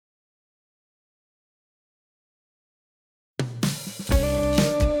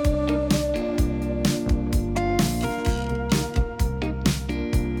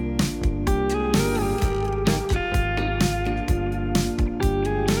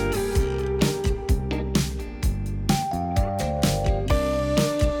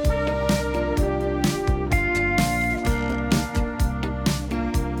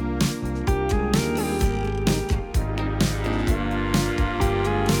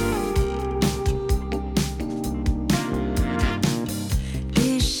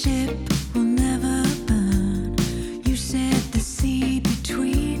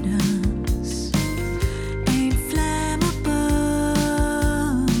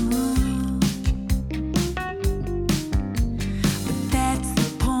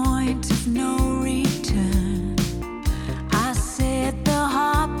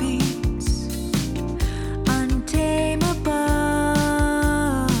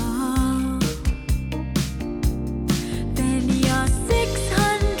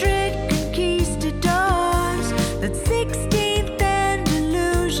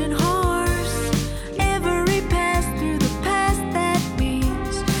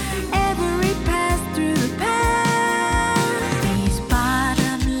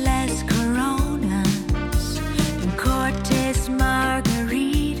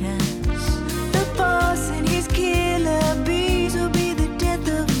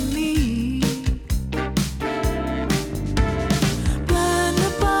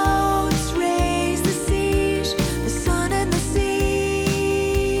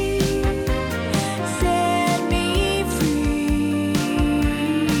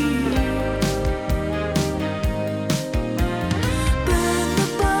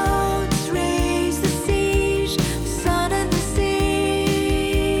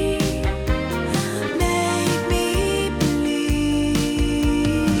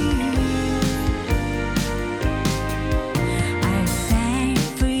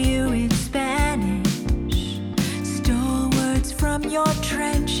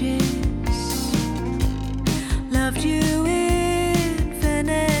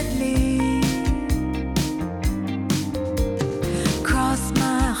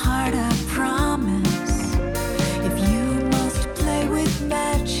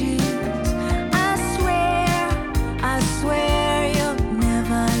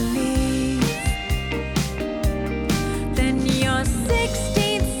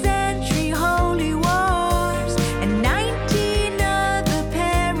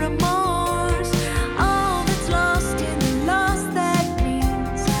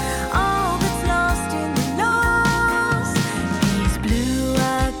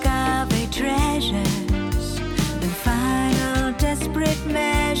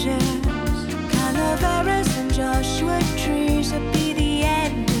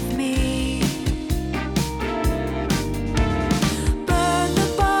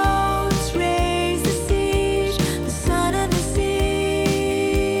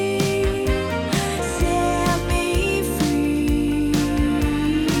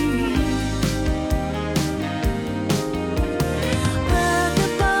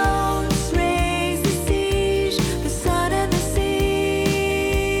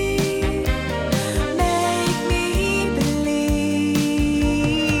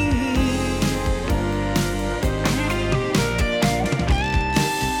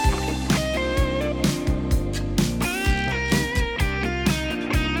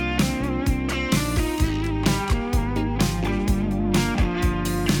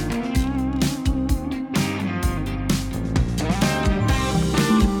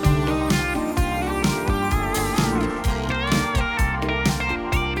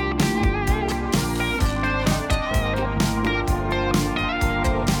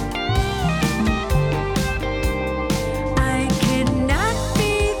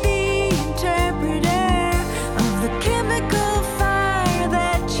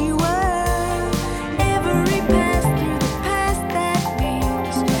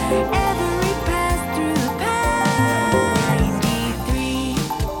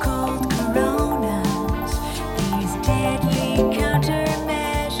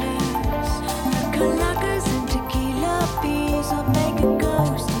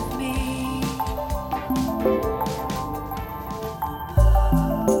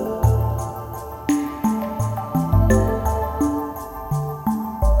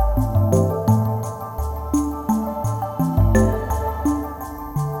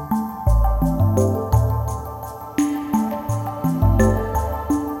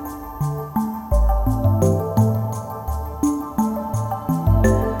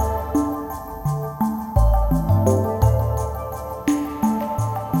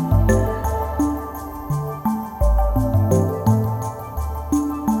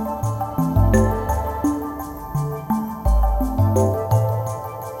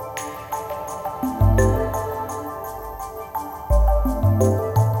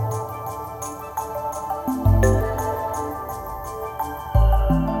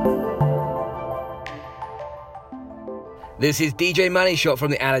This is DJ Manny Shot from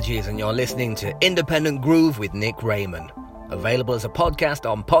the Allergies, and you're listening to Independent Groove with Nick Raymond. Available as a podcast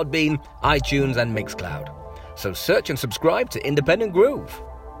on Podbean, iTunes, and Mixcloud. So search and subscribe to Independent Groove.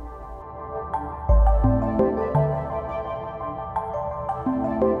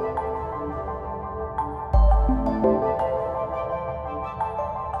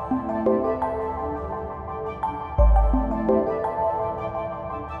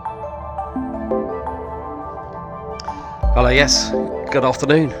 Hello, yes, good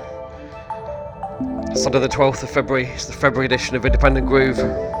afternoon. Sunday the 12th of February, it's the February edition of Independent Groove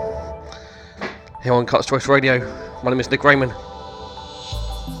here on Cuts Choice Radio. My name is Nick Raymond.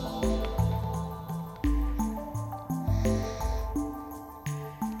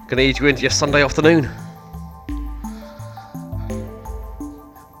 Gonna ease you into your Sunday afternoon.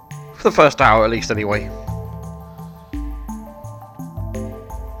 For the first hour at least anyway.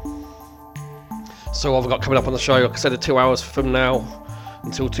 So what have I got coming up on the show? Like I said, 2 hours from now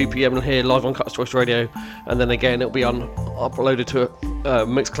until 2 PM and here live on Cuts Choice Radio, and then again it'll be uploaded to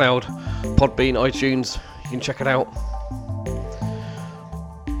Mixcloud, Podbean, iTunes. You can check it out.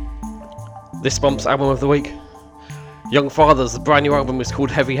 This month's album of the week, Young Fathers. The brand new album is called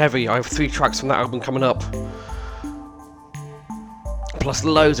Heavy Heavy. I have 3 tracks from that album coming up, plus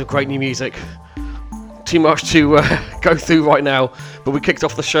loads of great new music. Too much to go through right now, but we kicked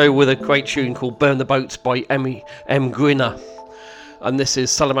off the show with a great tune called Burn the Boats by Emmy M. Grinner, and this is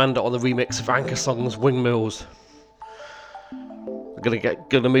Salamander on the remix of Anchor Song's Windmills. We're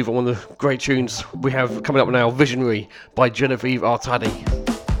gonna move on with the great tunes we have coming up now. Visionary by Genevieve Artadi.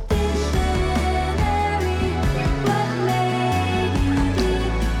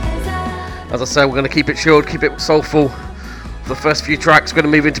 As I said, we're going to keep it chilled, keep it soulful. For the first few tracks, we're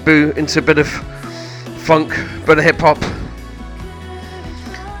going to move into a bit of funk, bit of hip hop,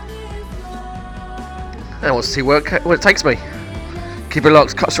 and we'll see where it takes me. Keep it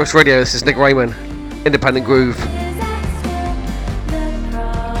locked. Cuts Choice Radio. This is Nick Raymond, Independent Groove.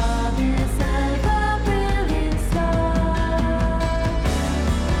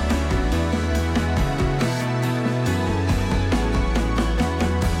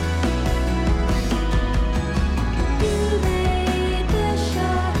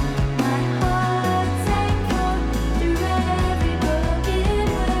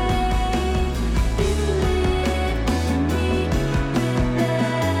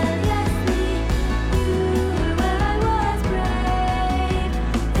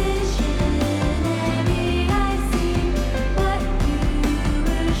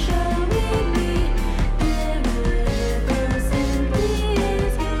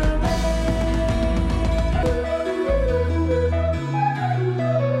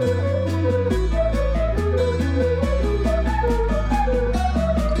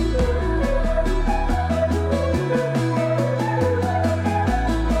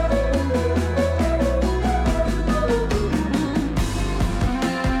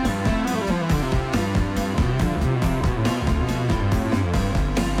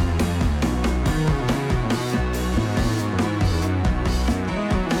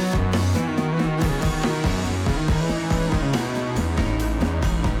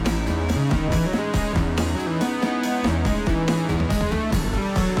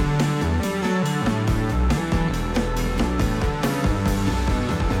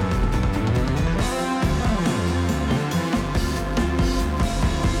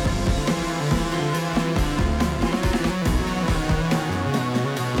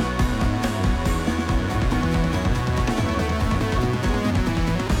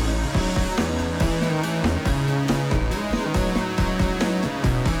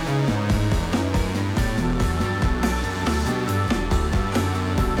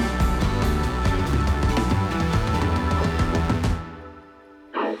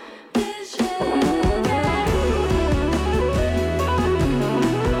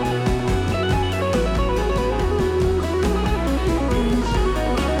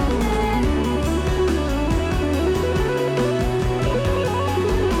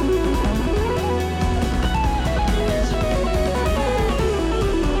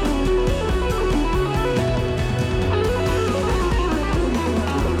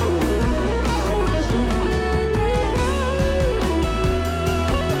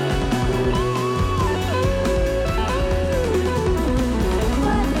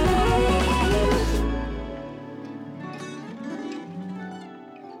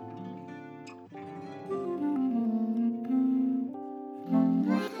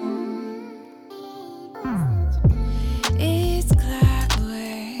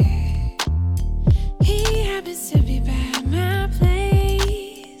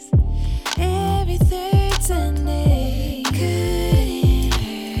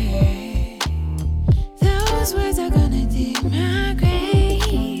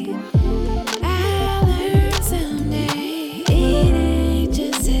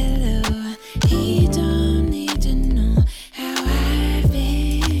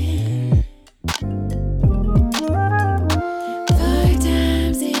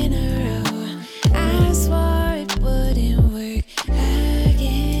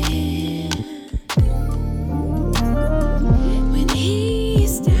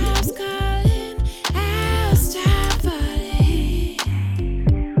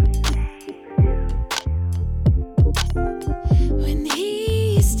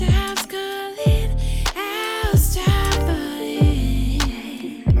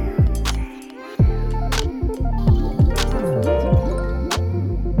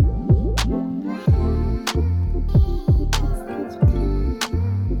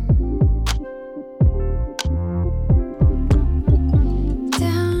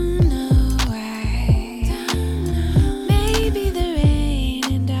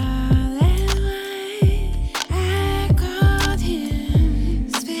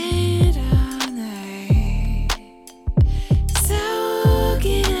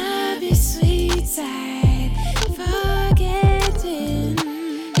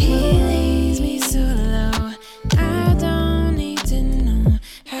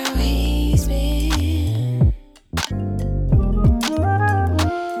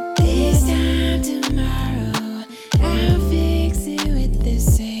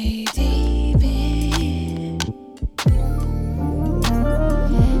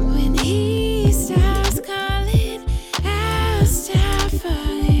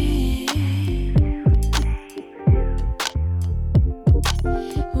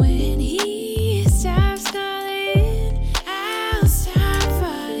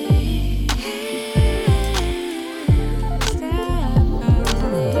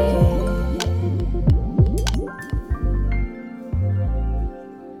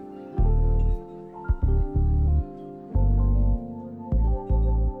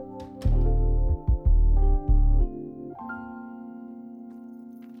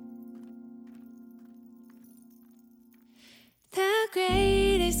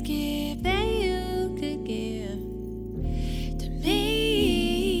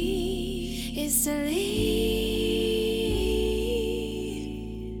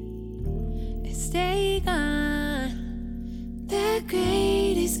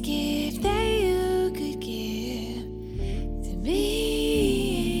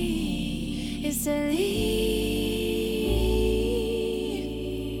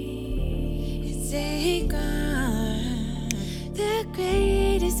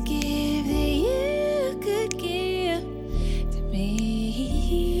 greatest gift that you could give to me.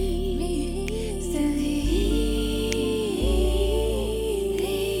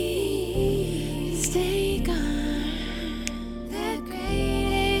 Stay gone. The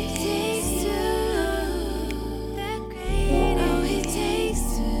greatest takes two. The greatest, oh, it takes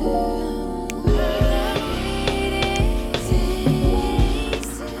two. The greatest takes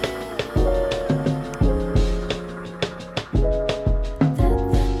two.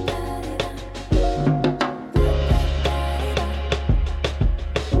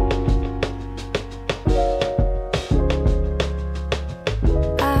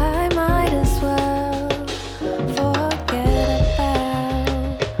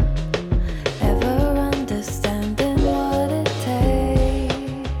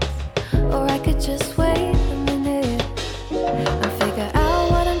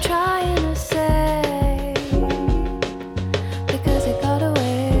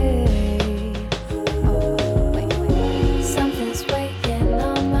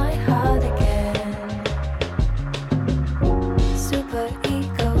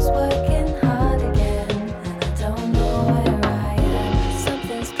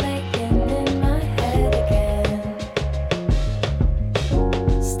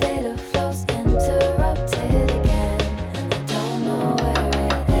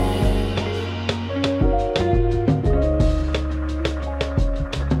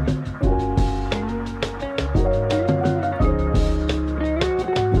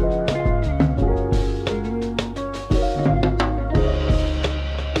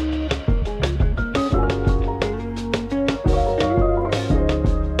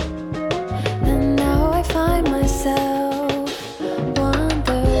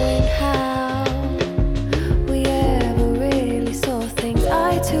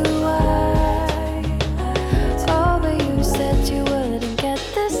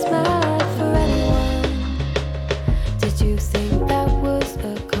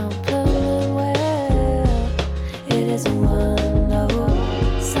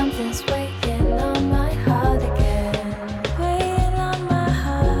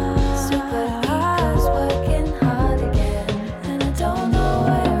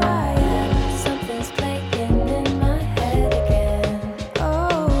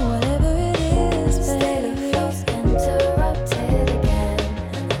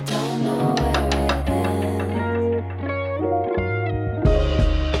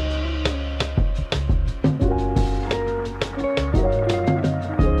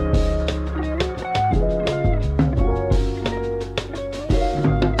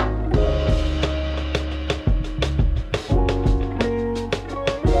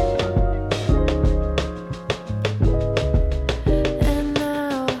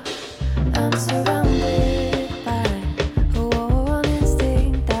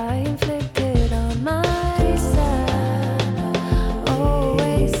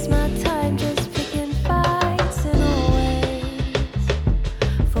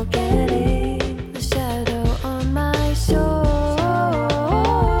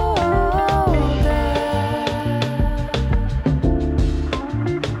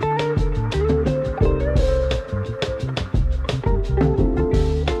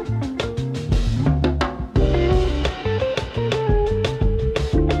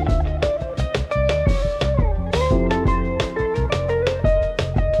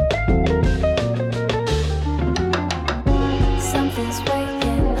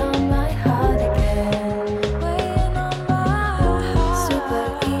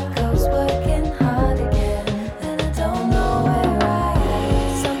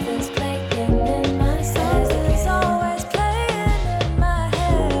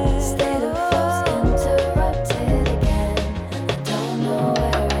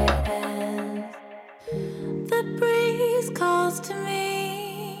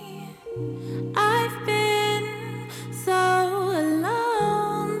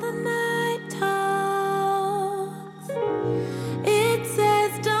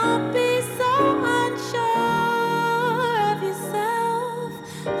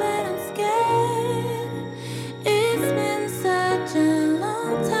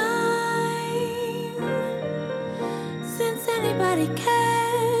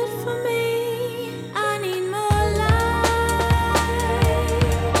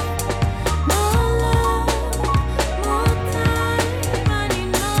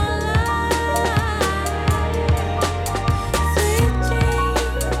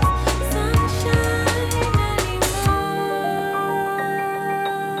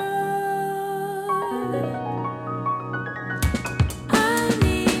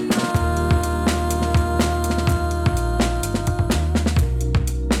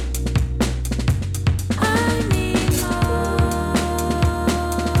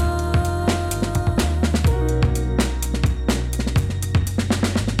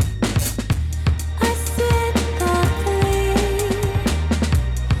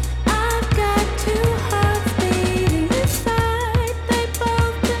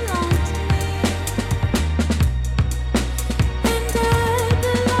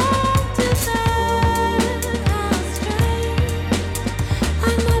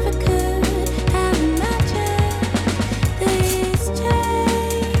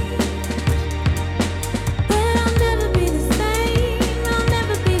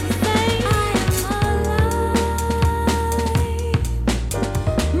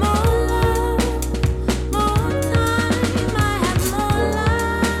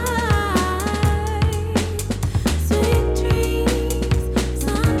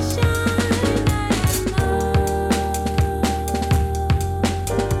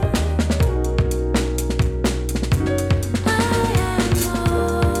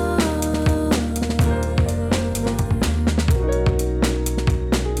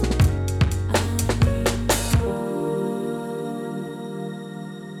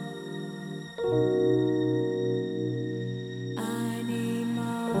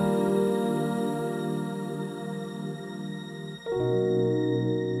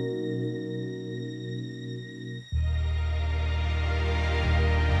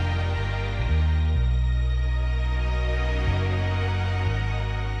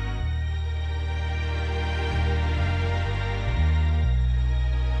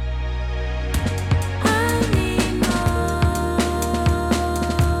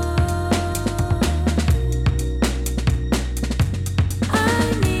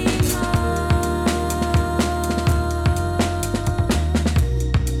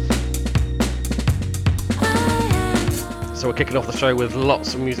 we're kicking off the show with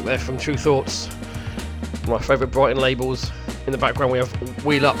lots of music there from Tru Thoughts. My favourite Brighton labels. In the background we have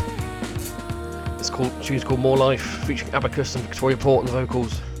Wheel Up. Tune's called More Life, featuring Abacus and Victoria Port on the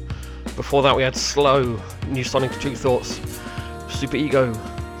vocals. Before that we had Slow, new sonic to Tru Thoughts, Super Ego. And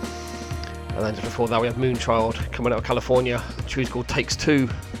then just before that we had Moonchild coming out of California. The tune's called Takes Two.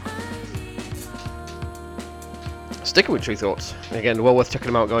 Sticking with Tru Thoughts. Again, well worth checking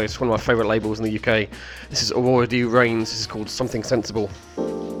them out, guys. One of my favourite labels in the UK. This is Aurora D. Rains. This is called Something Sensible.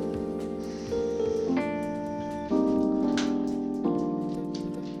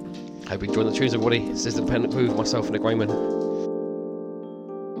 Hope you enjoyed the tunes, everybody. This is Independent Groove, myself and Nick Raymond.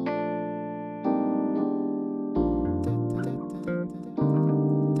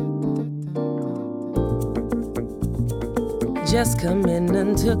 Just come in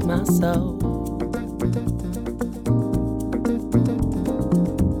and took my soul.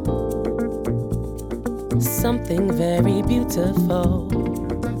 Something very beautiful.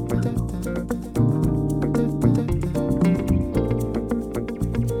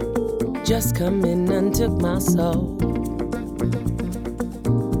 Just come in and took my soul.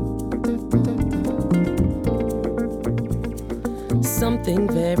 Something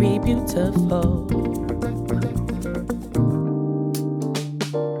very beautiful.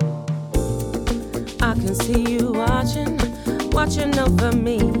 I can see you watching over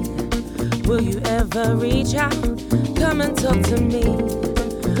me. Will you ever reach out? Come and talk to me.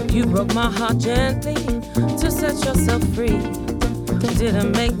 You broke my heart gently to set yourself free.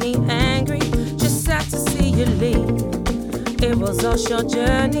 Didn't make me angry, just sad to see you leave. It was a short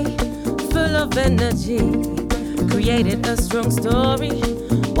journey, full of energy. Created a strong story,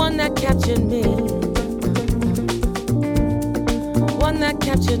 one that captured me. One that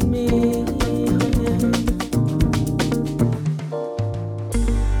captured me.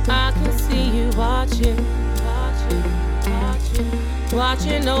 I can see you watching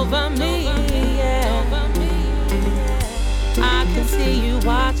over me, yeah. I can see you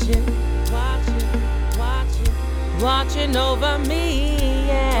watching over me,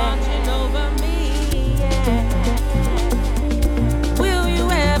 yeah. Will you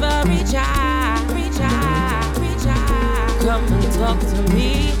ever reach out? Come and talk to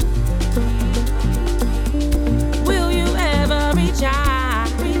me. Will you ever reach out?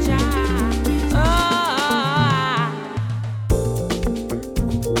 Oh,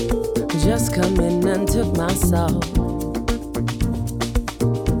 just come in and took my soul.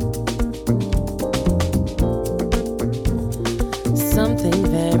 Something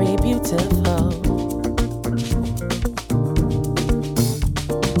very beautiful.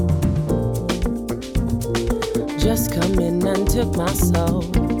 Just come in and took my soul.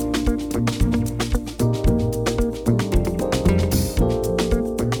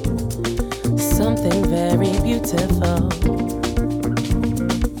 Something very beautiful.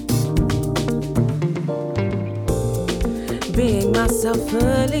 Being myself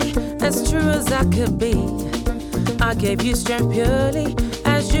fully, as true as I could be. I gave you strength purely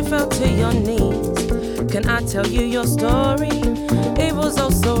as you fell to your knees. Can I tell you your story? It was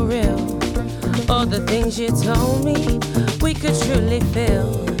all so real. All the things you told me, we could truly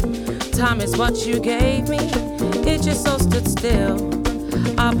feel. Time is what you gave me, it just all stood still.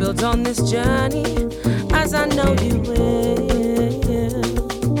 I built on this journey, as I know you will.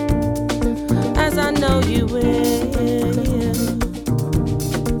 As I know you will.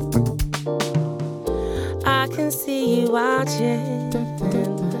 I can see you watching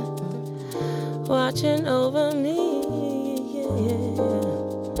over me, yeah.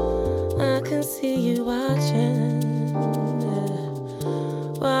 I can see you watching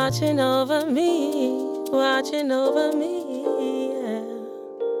over me, yeah.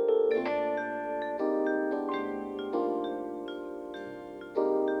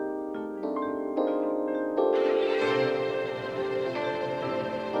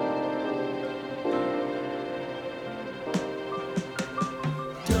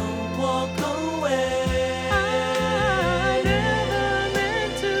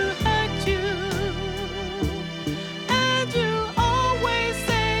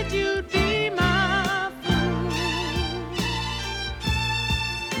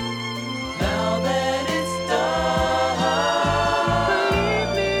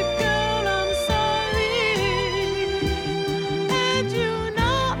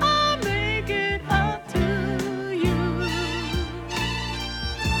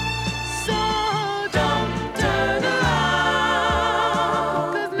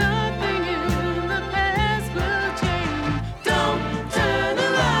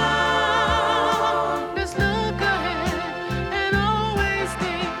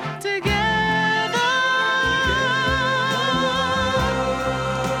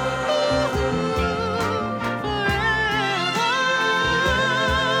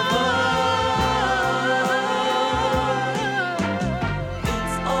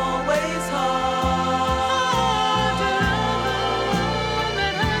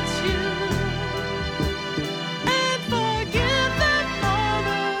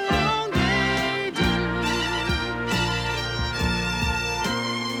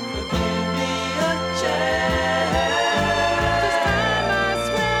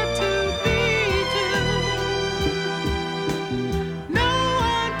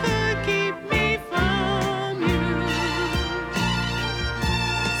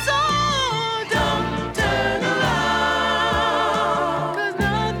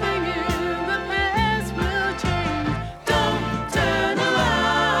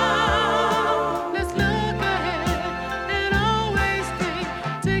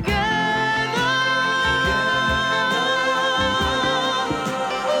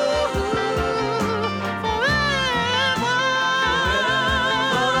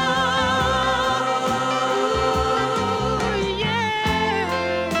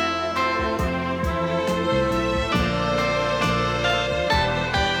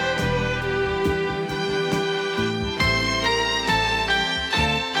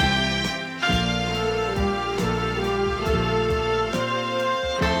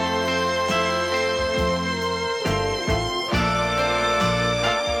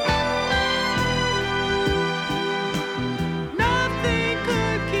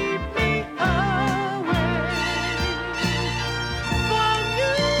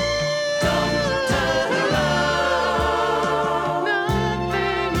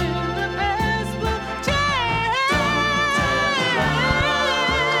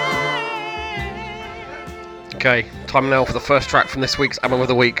 Okay, time now for the first track from this week's Album of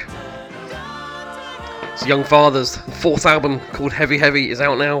the Week. It's Young Fathers' fourth album called Heavy Heavy is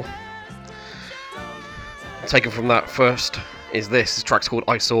out now. Taken from that first is this. This track's called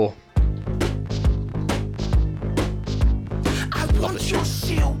I Saw. I want your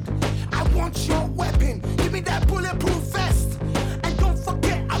shield, I want your weapon. Give me that bulletproof vest. And don't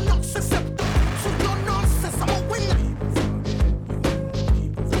forget, I'm not susceptible to your nonsense. I'm a winner.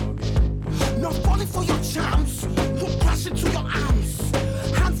 Not falling for your charms, won't crash into your arms.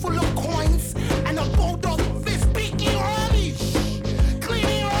 Handful of coins and a bulldog fist. Speaking early,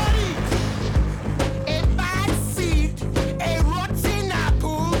 cleaning early. A bad seed, a rotten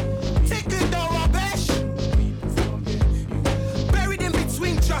apple. Take it the rubbish. Buried in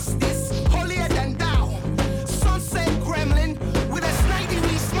between justice, holier than thou. Sunset gremlin with a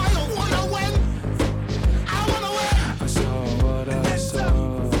snidey smile. Wanna win? I wanna win. I saw what I saw.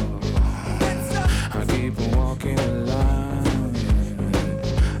 I keep on walking the line.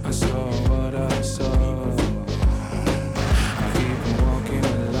 I saw what I saw. I keep on walking the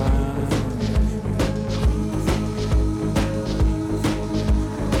line.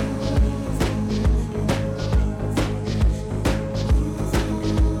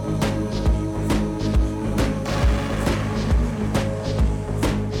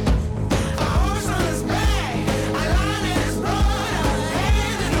 A horse on his back, a lion in his blood,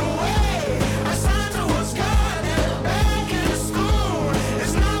 handing away. A sign to what's God, back in the school.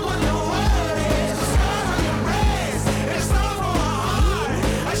 It's not what the word is. The scar on your breast, it's not for a heart.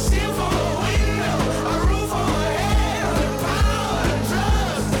 A shield for a window, a roof for a head. The power, the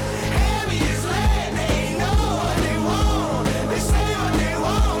trust, heavy is lead. They know what they want. They say what they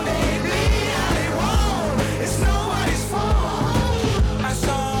want. They bleed how they want. It's nobody's fault. I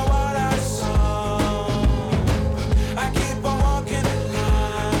saw what I saw. I keep on walking the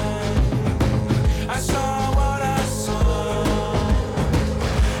line. I saw what I saw.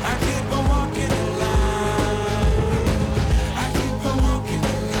 I keep on walking the line. I keep on walking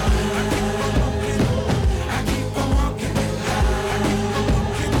the line. I keep on walking the line.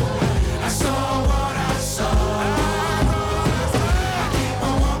 I saw what I saw. I keep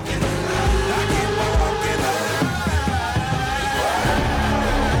on walking the line. I keep on walking the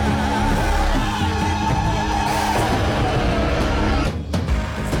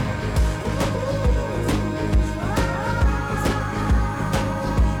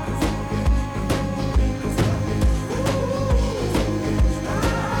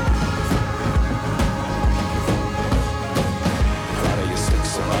Right of your six,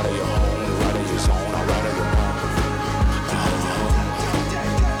 right of your home, right of your zone, right of your home.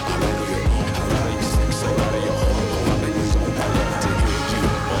 Right of your six, right of your home, right of your zone. I love to hear you.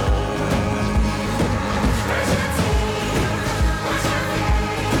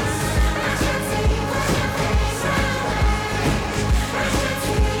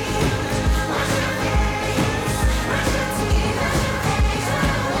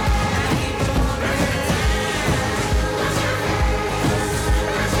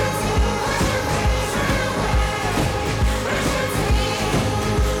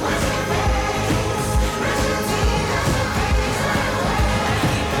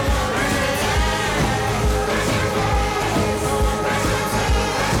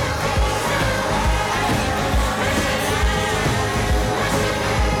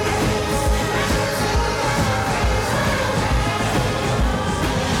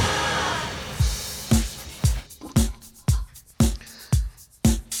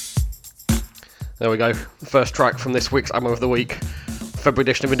 There we go. First track from this week's Album of the Week. February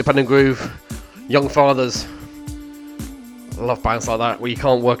edition of Independent Groove. Young Fathers. I love bands like that where you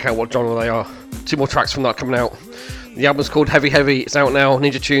can't work out what genre they are. Two more tracks from that coming out. The album's called Heavy Heavy. It's out now.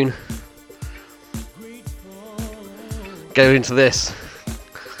 Ninja Tune. Get into this.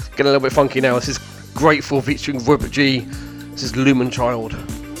 Getting a little bit funky now. This is Grateful featuring Robert G. This is Lumen Child.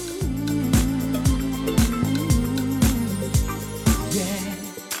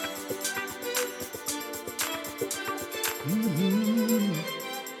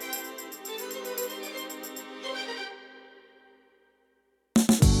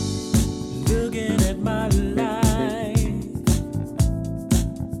 Looking at my life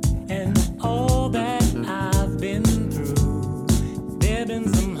and all that I've been through, there've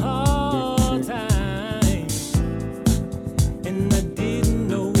been some hard times, and I didn't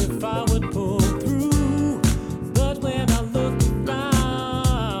know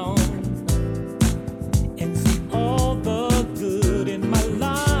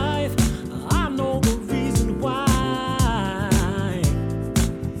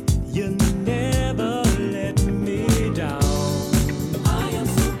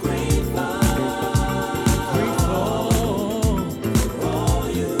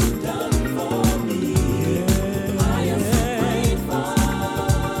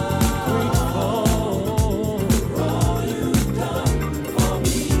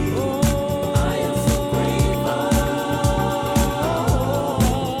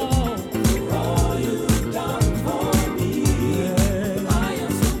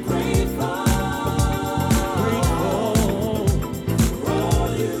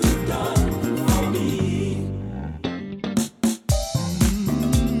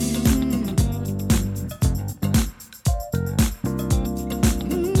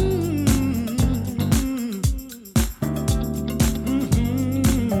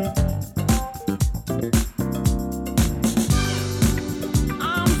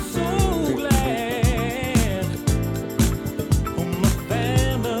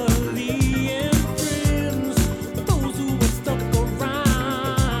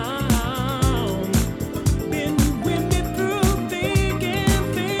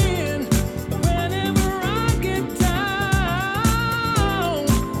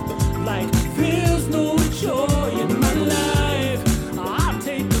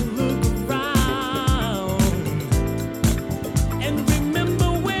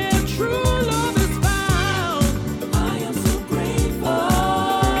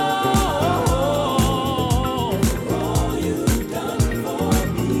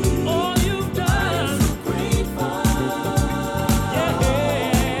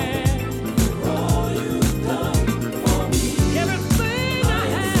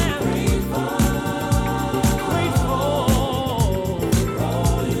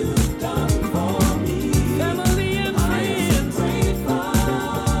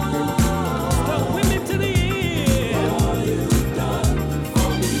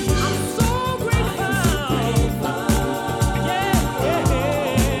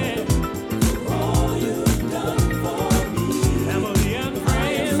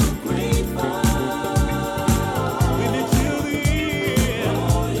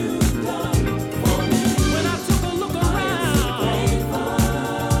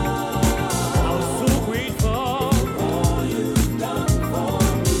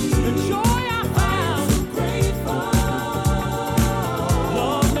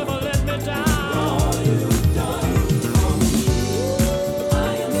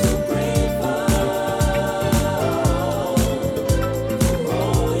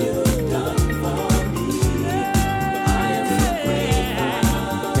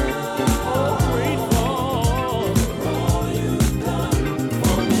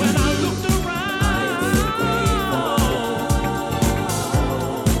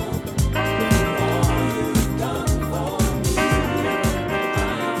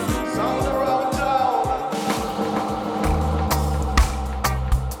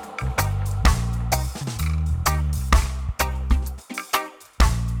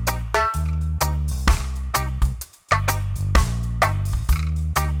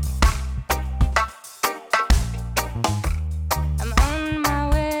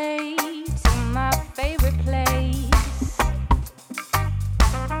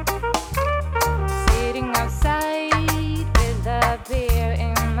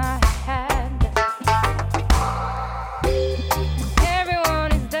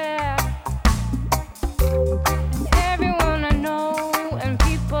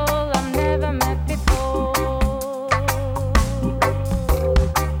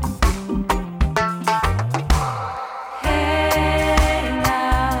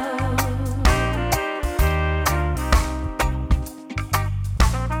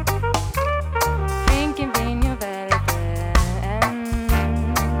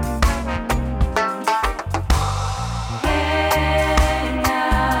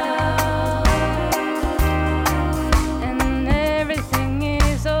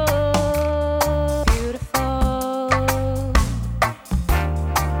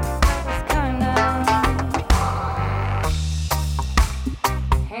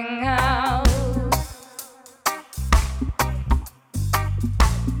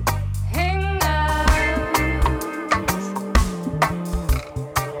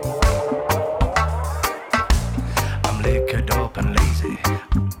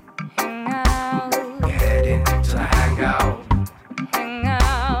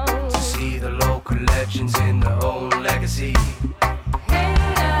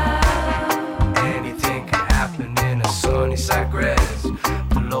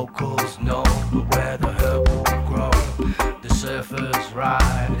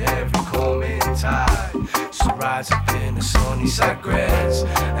the Sony Sacreds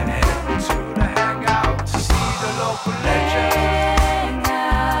and head to the hangout to see the local legends.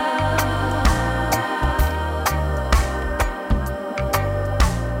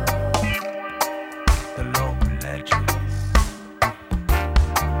 The local legends.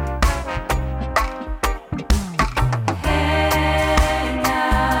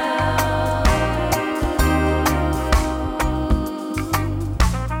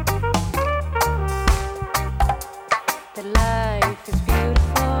 The life is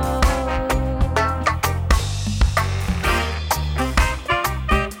beautiful.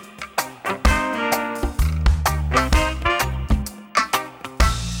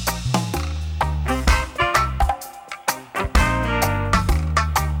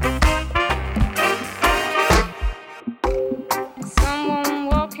 Someone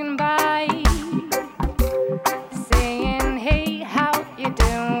walking by, saying, "Hey, how you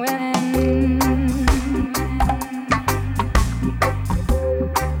doing?"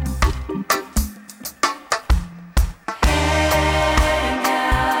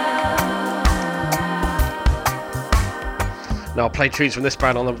 Now, I played tunes from this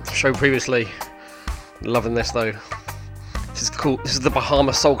band on the show previously. Loving this though. This is cool. This is the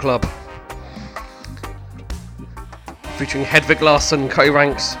Bahama Soul Club, featuring Hedvig Larsson, Cody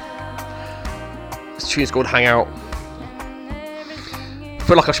Ranks. This tune's called Hangout. I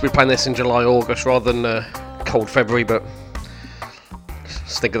feel like I should be playing this in July, August rather than cold February, but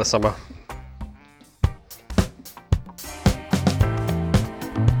just think of the summer.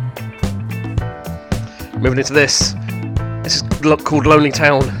 Moving into this. This is called Lonely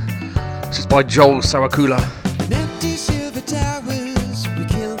Town. This is by Joel Saracula. Empty silver towers, we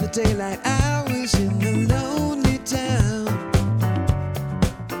kill the daylight hours in the lonely town.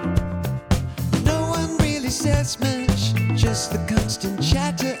 No one really says much, just the constant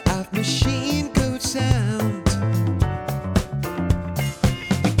chatter of machine code sound.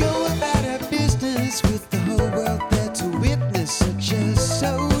 We go about our business with the whole world there to witness such a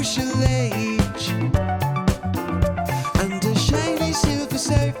social age. Under shiny silver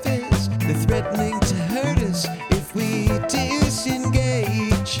surface, they're threatening to hurt us if we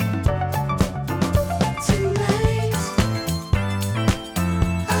disengage. Tonight,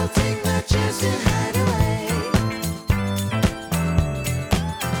 I'll take my chance and hide away.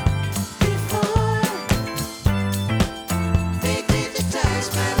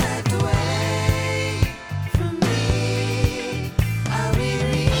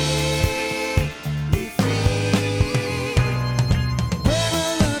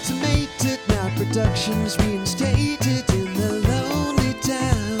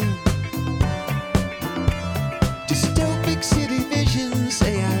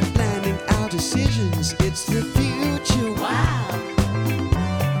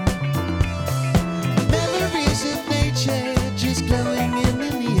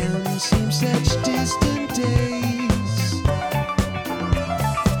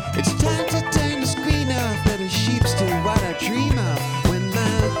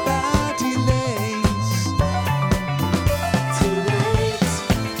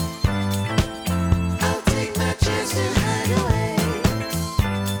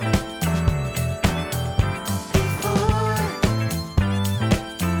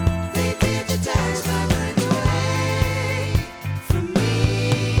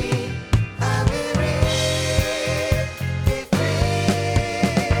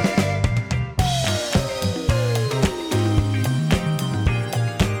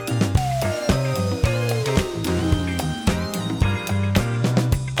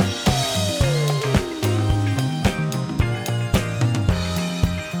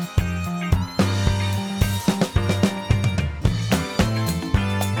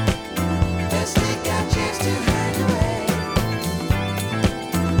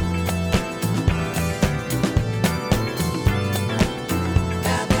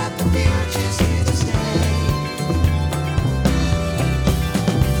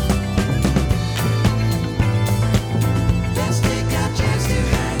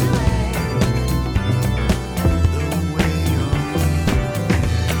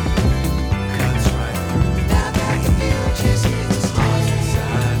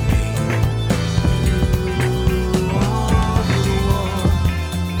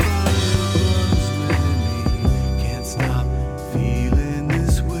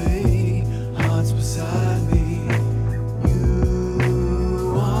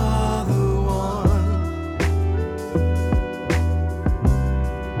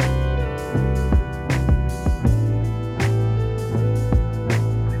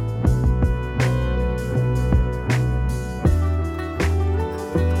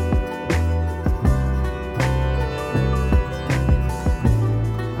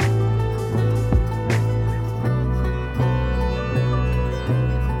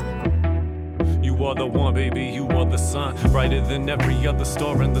 the one, baby, you are the sun. Brighter than every other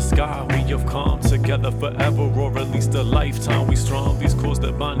star in the sky. We have come together forever, or at least a lifetime. We strong, these cords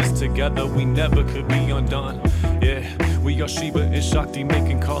that bind us together, we never could be undone. Yeah, we are Shiva and Shakti,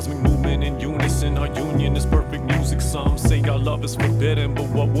 making cosmic movement in unison. Our union is perfect music. Some say our love is forbidden, but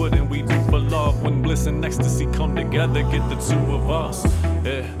what wouldn't we do for love? When bliss and ecstasy come together, get the two of us.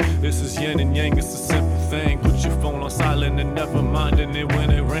 Yeah, this is yin and yang, it's a simple thing. Put your phone on silent and never minding it when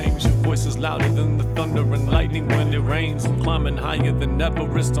it rings. Your voice is louder than the thunder and lightning when it rains. I'm climbing higher than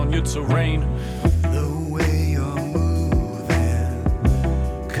Everest on your terrain. The way you're moving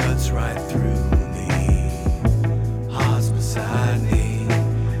cuts right through me. Heart's beside me.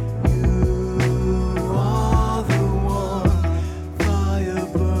 You are the one. Fire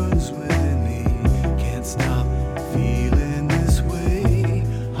burns within me. Can't stop feeling this way.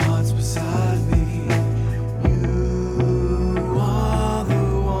 Heart's beside me. You are the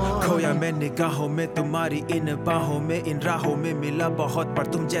one. खोया मैं निगाहों में तुम्हारी इन बाहों में इन राहों में मिला बहुत पर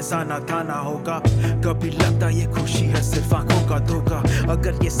तुम जैसा ना था ना होगा कभी लगता ये खुशी है सिर्फ आंखों का धोखा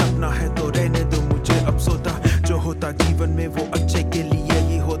अगर ये सपना है तो रहने दो मुझे अब सोता जो होता जीवन में वो अच्छे के लिए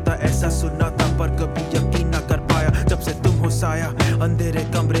ही होता ऐसा सुना था पर कभी यकीन ना कर पाया जब से तुम हो साया अंधेरे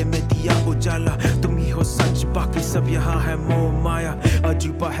कमरे में दिया उजाला तुम ही हो सच बाकी सब यहाँ है मोह माया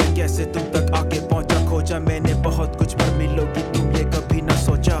अजूबा है कैसे तुम तक आके पहुंचा खोजा मैंने बहुत कुछ पर मिलोगी तुम ये कभी ना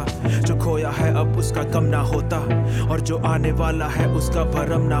सोचा जो खोया है अब उसका गम ना होता और जो आने वाला है उसका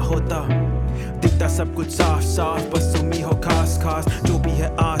भरम ना होता दिखता सब कुछ साफ साफ बस तुम ही हो खास खास जो भी है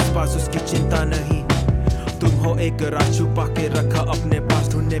आस पास उसकी चिंता नहीं तुम हो एक राज छुपा के रखा अपने पास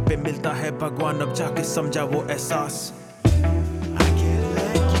ढूंढने पे मिलता है भगवान अब जाके समझा वो एहसास I can't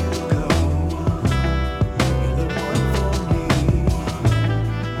let you go. You're the one for me.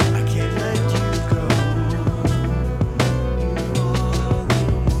 I can't let you go. You are the one.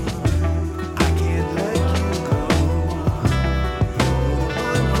 I can't let you go. You're the one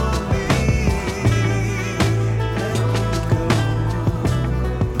for me. Let you go.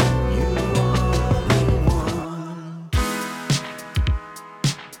 You are the one.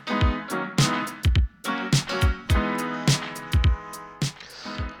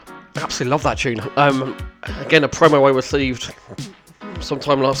 Absolutely love that tune. Again, a promo I received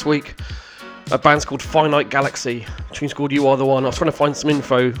sometime last week. A band's called Finite Galaxy. A tune's called You Are The One. I was trying to find some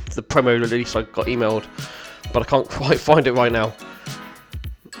info for the promo release I got emailed, but I can't quite find it right now.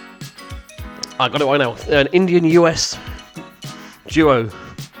 I got it right now. An Indian-US duo.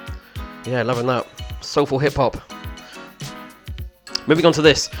 Yeah, loving that. Soulful hip-hop. Moving on to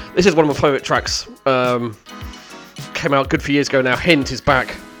this. This is one of my favourite tracks. Came out a good few years ago now. Hint is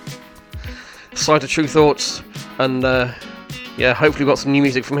back. Side of True Thoughts. And yeah, hopefully we've got some new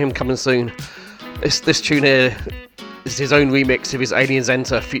music from him coming soon. This tune here is his own remix of his Aliens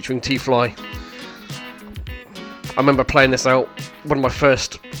Enter featuring T-Fly. I remember playing this out, one of my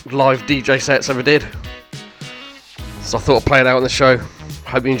first live DJ sets ever did. So I thought I'd play it out on the show.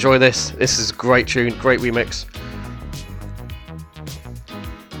 Hope you enjoy this. This is a great tune, great remix.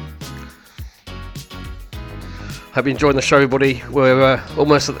 Hope you're enjoying the show, everybody. We're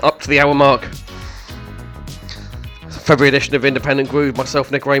almost up to the hour mark. February edition of Independent Groove.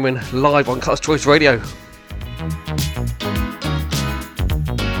 Myself, Nick Raymond, live on Cutter's Choice Radio.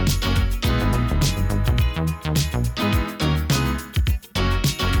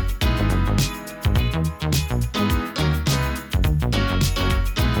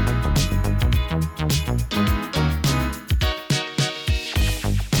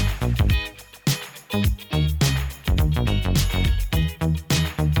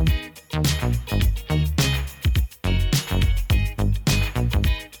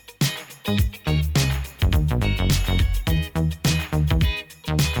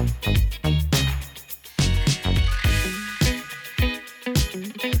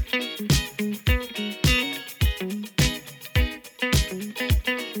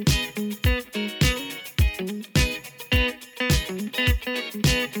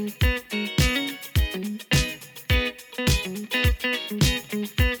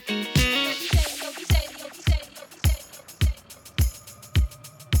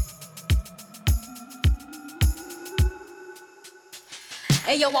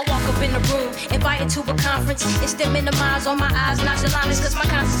 Ayo, I walk up in the room, invited to a conference. Instant minimize on my eyes, nonchalantness, cause my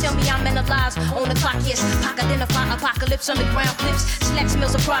conscience tell me I'm analyzed. On the clock, yes, Pac identify apocalypse, underground clips. Select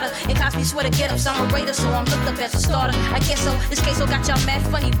smells of Prada, and Cosby sweater get-ups. I'm a raider, so I'm looked up as a starter. I guess so, this case so got y'all mad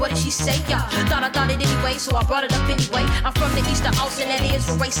funny. What did she say, y'all? Thought I thought it anyway, so I brought it up anyway. I'm from the east of Austin, that is,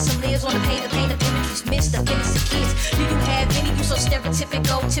 where racism lives. On the pain of imageries missed, the innocent kids. Do you have any? You so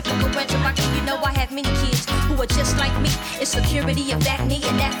stereotypical, typical retro rocker, you know I have many kids. who are just like me. Insecurity of acne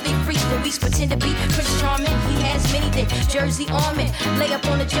and athlete free. Luis pretend to be Prince Charming. He has many then Jersey Armin. Lay up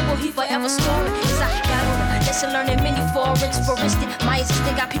on the dribble, he forever scoring. As I got on a lesson learning many foreigns. For instance, my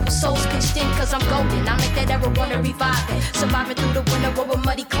assistant got people's souls pitched in cause I'm golden. I make that era wanna revive it. Surviving through the winter over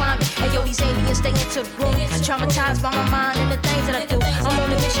muddy climate. Hey yo, these aliens, they enter the room. Traumatized by my mind and the things that I do. I'm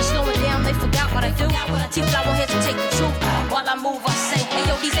on a mission, slowing down, they forgot what I do. T-Fly won't hesitate the truth. While I move, I say, hey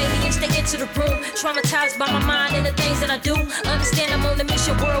yo, these aliens, they enter the room. Traumatized by my mind and the things that I do. Understand I'm on a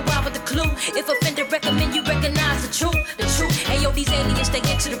mission worldwide with the clue. If offended, recommend you recognize the truth. The truth. Hey yo, these aliens, they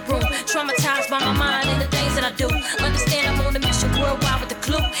enter the room. Traumatized by my mind and the things that I do. Understand I'm on a mission worldwide with the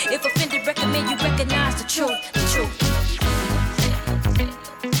clue. If offended, recommend you recognize the truth. The truth.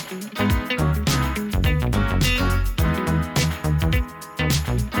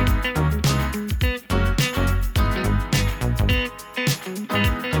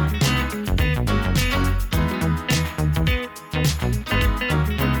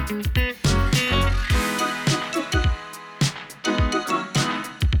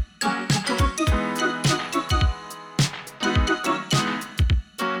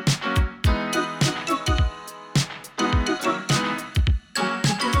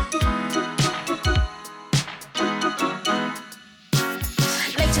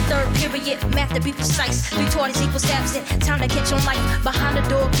 Math to be precise, 3 tortoise equals absent. Time to catch on life. Behind the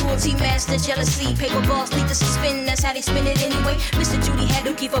door, cruelty, master, jealousy. Paper balls lead to spin, that's how they spin it anyway. Mr. Judy had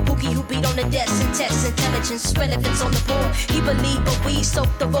Dookie for Bookie, who beat on the desk and test intelligence, relevance on the board. He believed, but we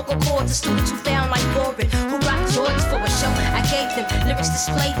soaked the vocal cords. The students who found like boring, who rocked Jordans for a show. I gave them lyrics,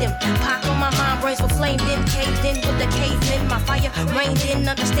 displayed them. Pac on my mind, brains were flamed in, caved in with the cavemen. My fire rained in,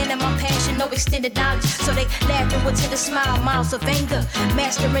 understanding my passion, no extended knowledge. So they laughing with tender smile, miles of anger,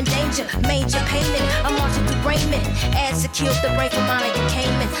 mastering danger, major payment. I'm marching through Raymond. Ads to kill the brain from Island you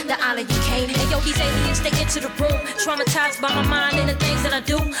came in. The island you came in. Hey yo, these aliens, they enter the room. Traumatized by my mind and the things that I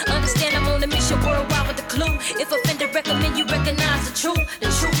do. Understand I'm on a mission worldwide with the clue. If offended, recommend you recognize the truth. The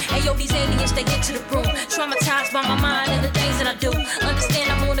truth. Hey yo, these aliens, they enter the room. Traumatized by my mind and the things that I do.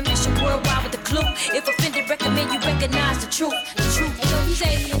 Understand I'm on a mission worldwide with the clue. If offended, recommend you recognize the truth. The truth. Hey yo, these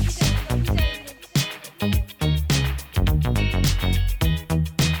aliens.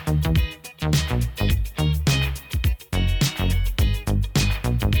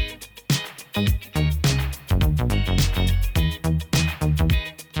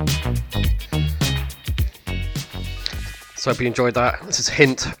 So I hope you enjoyed that. This is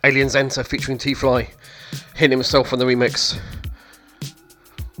Hint, Aliens Enter featuring T-Fly. Hint himself on the remix.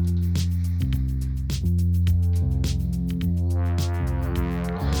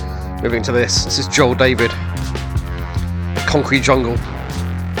 Moving to this. This is Joel David. Concrete Jungle.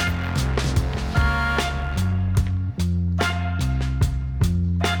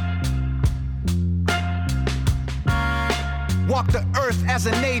 Walk the earth as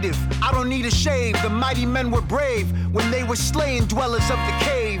a native. I don't need a shave. The mighty men were brave when they were slaying dwellers of the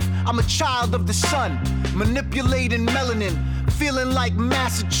cave. I'm a child of the sun, manipulating melanin. Feeling like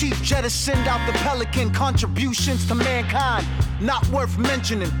Master Chief jettisoned out the pelican. Contributions to mankind, not worth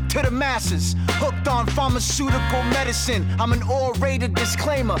mentioning. To the masses, hooked on pharmaceutical medicine. I'm an orator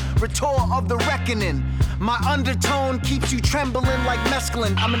disclaimer, retort of the reckoning. My undertone keeps you trembling like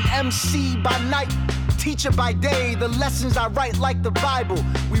mescaline. I'm an MC by night, teacher by day. The lessons I write like the Bible.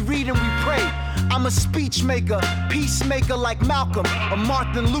 We read and we pray. I'm a speech maker, peacemaker like Malcolm or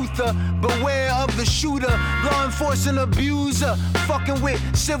Martin Luther. Beware of the shooter, law enforcement abuser. Fucking with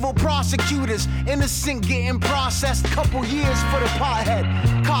civil prosecutors. Innocent getting processed, couple years for the pothead.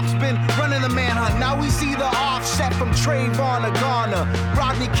 Cops been running the manhunt. Now we see the offset from Trayvon to Garner.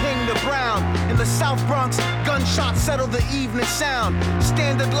 Rodney King to Brown. In the South Bronx, gunshots settle the evening sound.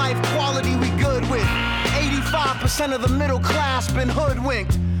 Standard life quality we good with. 85% of the middle class been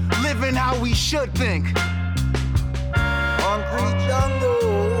hoodwinked. Living how we should think. Concrete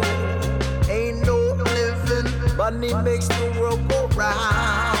jungle, ain't no living. Money makes the world go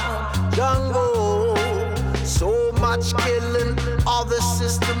round. Jungle, so much killing, all the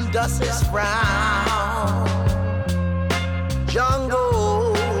system does is frown.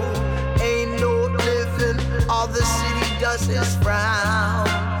 Jungle, ain't no living, all the city does is frown.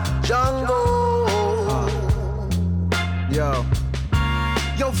 Jungle, Yo.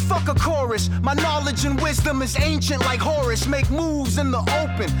 Yo, fuck a chorus. My knowledge and wisdom is ancient like Horus. Make moves in the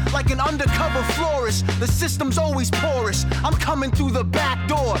open like an undercover florist. The system's always porous. I'm coming through the back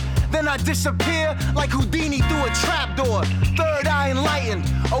door. Then I disappear like Houdini through a trapdoor. Third eye enlightened,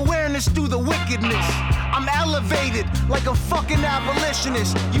 awareness through the wickedness. I'm elevated like a fucking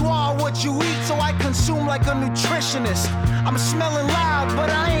abolitionist. You are what you eat, so I consume like a nutritionist. I'm smelling loud, but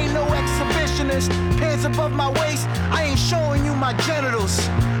I ain't no exhibitionist. Pants hands above my waist, I ain't showing you my genitals.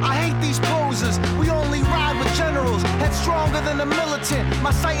 I hate these posers, we only ride with generals. Head stronger than the militant,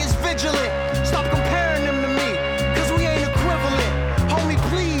 my sight is vigilant. Stop comparing them to me, cause we ain't equivalent. Homie,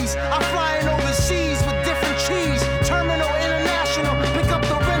 please, I'm flying overseas with different cheese. Terminal International, pick up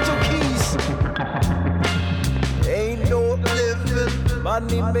the rental keys. Ain't no living,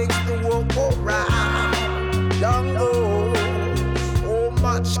 money makes the world go round. Jungle, so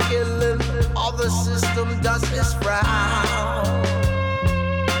much killing, all the system does is frown.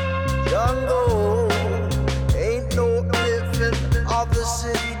 Jungle, ain't no living, all the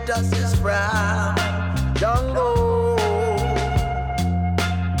city does is frown. Jungle.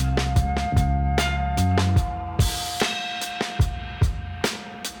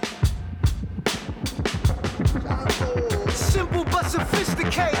 Simple but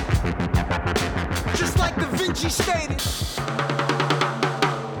sophisticated, just like Da Vinci stated.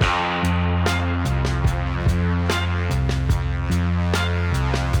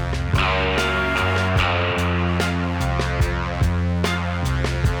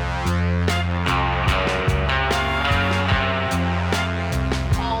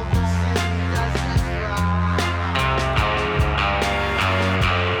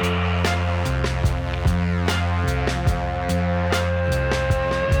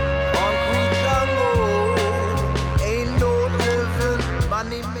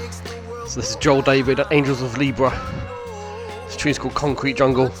 So this is Joel David at Angels of Libra. This tune's called Concrete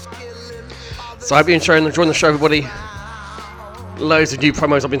Jungle. So I've been enjoying the show, everybody. Loads of new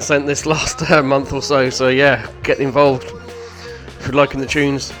promos I've been sent this last month or so. So yeah, get involved if you're liking the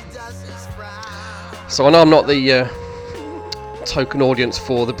tunes. So I know I'm not the token audience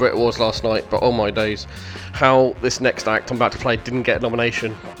for the Brit Awards last night, but oh my days, how this next act I'm about to play didn't get a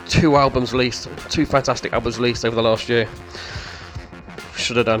nomination. 2 albums released, 2 fantastic albums released over the last year.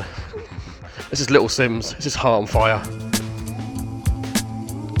 Should have done. This is Little Sims. This is Heart on Fire.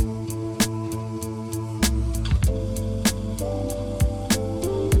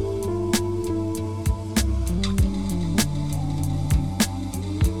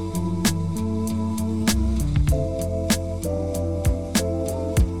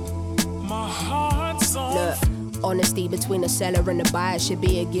 Honesty between the seller and the buyer should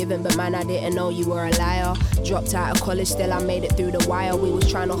be a given, but man, I didn't know you were a liar. Dropped out of college, still I made it through the wire. We was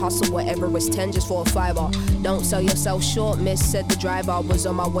trying to hustle whatever is 10 just for a $5. Don't sell yourself short, miss, said the driver. Was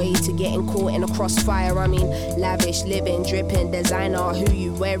on my way to getting caught in a crossfire. I mean, lavish, living, dripping, designer. Who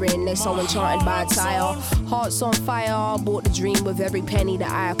you wearing? They so enchanted by a tire. Hearts on fire, bought the dream with every penny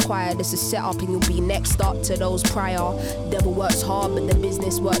that I acquired. It's a setup and you'll be next up to those prior. Devil works hard, but the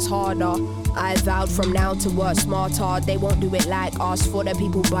business works harder. I vowed from now to work smarter. They won't do it like us, for the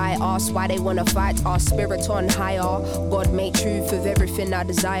people by us. Why they wanna fight our spirit on higher? God made truth of everything I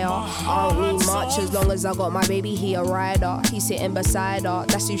desire. I don't need much as long as I got my baby, he a rider. He's sitting beside her,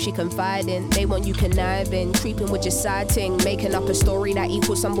 that's who she confide in. They want you conniving, creeping with your side ting, making up a story that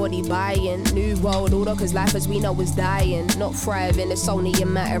equals somebody buying. New world order, cause life as we know is dying, not thriving. It's only a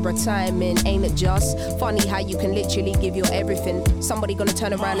matter of timing, ain't it just funny how you can literally give your everything? Somebody gonna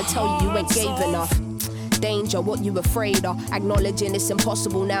turn around and tell you ain't gave enough. Danger, what you afraid of? Acknowledging it's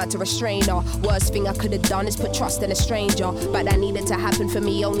impossible now to restrain her. Worst thing I could have done is put trust in a stranger, but that needed to happen for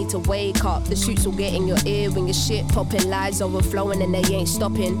me only to wake up. The shoots will get in your ear when your shit popping, lies overflowing and they ain't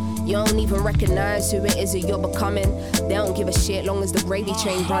stopping. You don't even recognize who it is that you're becoming. They don't give a shit long as the gravy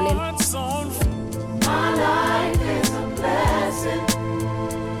train running. My life is a blessing,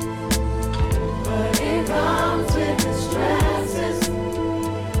 but it comes with its stresses,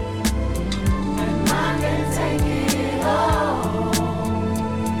 and I can't take it all.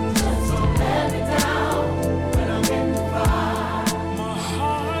 Just don't let me down when I'm in the fire.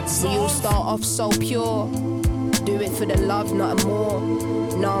 We all start off so pure, do it for the love, nothing more.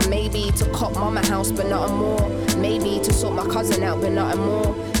 Nah, maybe to cop mama house, but nothing more. Maybe to sort my cousin out, but nothing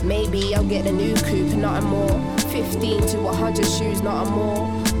more. Maybe I'll get a new coupe, nothing more. 15 to 100 shoes, nothing more.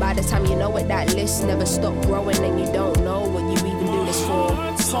 By the time you know it, that list never stop growing, and you don't know what you even do this for.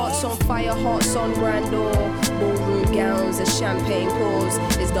 Hearts on fire, hearts on grandeur. Ballroom gowns and champagne pours.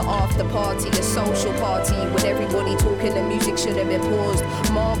 Is the after party a social party with everybody talking? The music should have been paused.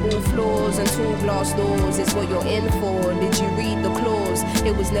 Marble floors and tall glass doors is what you're in for. Did you read the clause?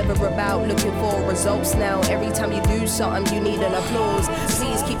 It was never about looking for results. Now every time you do something, you need an applause.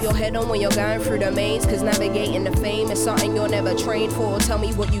 Please keep your head on when you're going through the maze, cause navigating the fame is something you're never trained for. Tell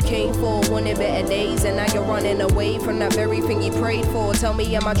me what you came for, wanted better days, and now you're running away from that very thing you prayed for. Tell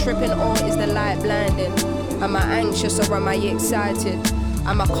me, am I tripping or is the light blinding? Am I anxious or am I excited?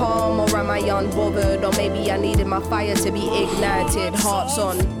 Am I calm or am I unbothered? Or maybe I needed my fire to be ignited. Hearts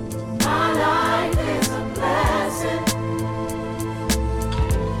on. My life is a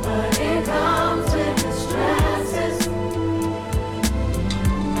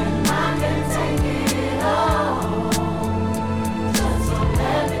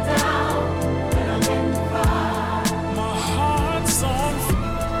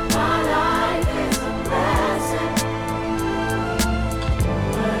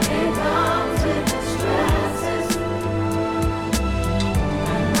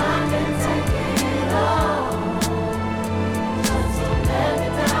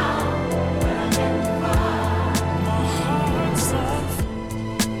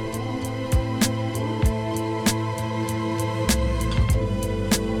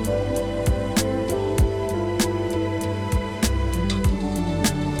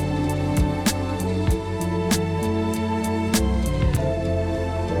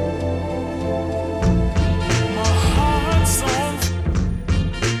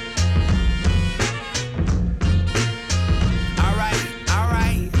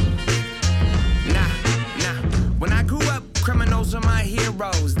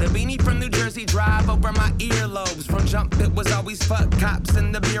always fuck cops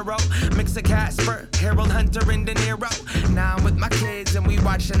in the bureau. Mix of Casper, Harold Hunter, and De Niro. Now I'm with my kids and we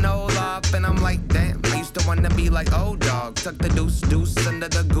watching Olaf, and I'm like, damn, I used to wanna be like old dog. Tuck the deuce under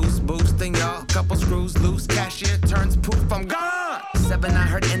the goose boost, and y'all couple screws loose. Cashier turns poof, I'm gone. 7, I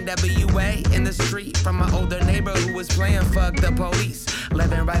heard NWA in the street from my older neighbor who was playing fuck the police.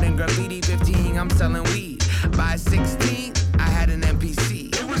 11, writing graffiti. 15, I'm selling weed. By 16, I had an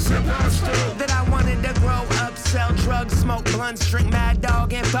MPC. It was supposed to that I wanted to grow up, sell drugs, smoke blunts, drink Mad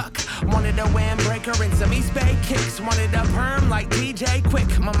Dog, and fuck. Wanted a windbreaker and some East Bay kicks. Wanted a perm like DJ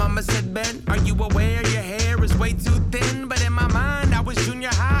Quick. My mama said, Ben, are you aware your hair is way too thin? But in my mind, I was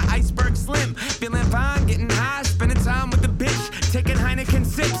junior high, iceberg slim. Feeling fine, getting high, spending time with the bitch. Taking Heineken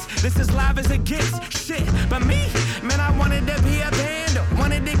sips, this is live as it gets. Shit, but me, man, I wanted to be a vandal.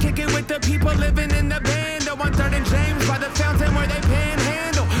 Wanted to kick it with the people living in the bando. On 3rd and James by the fountain where they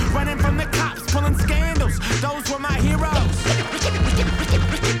panhandle. Running from the cops, pulling scandals. Those were my heroes.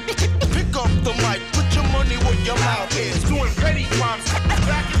 Pick up the mic, put your money where your mouth is. Doing petty crimes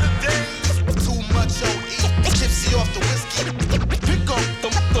back in the days. Too much OE, gypsy off the whiskey. Pick up the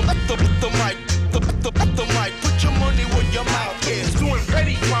mic, the mic, put your money where your mouth is. Doing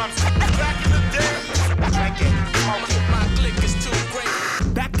petty crimes back in the days. My click is too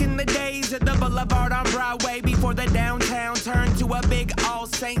great. Back in the days at the Boulevard on Broadway, before the downtown turned to a big All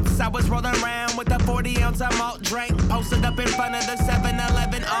Saints, I was rolling around with a 40-ounce of malt drink, posted up in front of the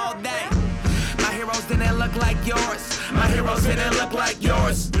 7-Eleven all day. My heroes didn't look like yours. My heroes didn't look like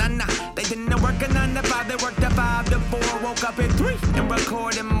yours. Nah, they didn't work a 9 to 5, they worked a 5 to 4. Woke up at 3 and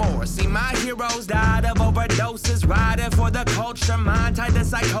recorded more. See, my heroes died of overdoses, riding for the culture, mind tied to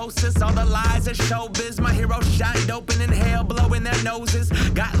psychosis. All the lies of showbiz. My heroes shot dope and inhale, blowing their noses.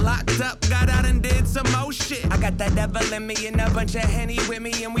 Got locked up, got out and did some more shit. I got that devil in me and a bunch of Henny with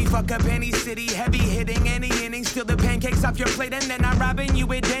me, and we fuck up any city, heavy hitting any inning. Steal the pancakes off your plate and then I'm robbing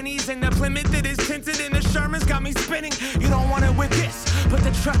you at Denny's. And the Plymouth that is tinted and the Sherman's got me spinning. You don't want it with this, put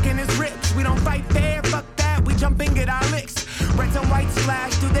the truck in his ribs. We don't fight fair, fuck that, we jump and get our licks. Reds and white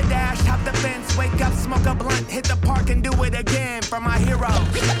splash through the dash, hop the fence, wake up, smoke a blunt, hit the park and do it again for my heroes.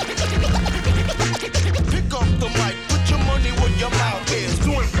 Pick up the mic, put your money where your mouth is.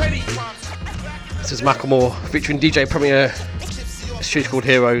 Doing petty crimes. This is Macklemore featuring DJ Premier. This tune's called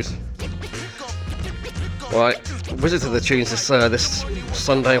Heroes. Right, Wizards of the Tunes this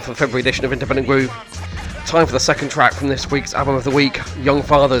Sunday for the February edition of Independent Groove. Time for the second track from this week's album of the week, Young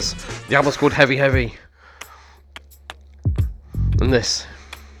Fathers. The album's called Heavy Heavy. And this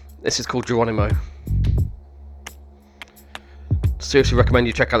is called Geronimo. Seriously recommend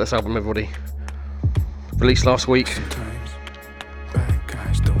you check out this album, everybody. Released last week. Sometimes bad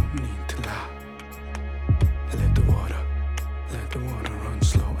guys don't need to lie. Let the water run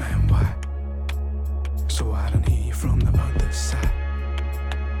slow and wide. So I don't hear you from the other side.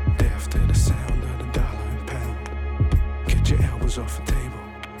 Deaf to the sound of the dollar and pound. Get your elbows off the table.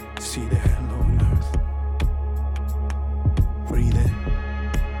 See the hello on earth. Breathe in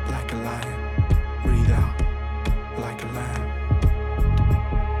like a lion. Breathe out like a lamb.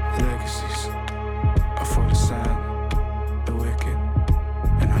 Legacies are for the sad, the wicked,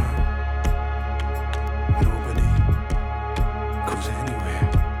 and hurt. Nobody goes anywhere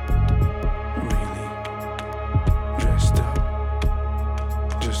really dressed up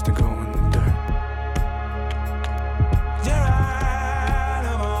just to go in the dirt.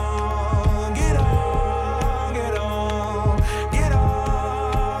 Geronimo, get on, get on, get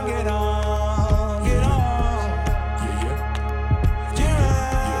on, get on, get on. Yeah, yeah.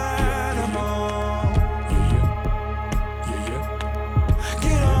 Geronimo, yeah, yeah.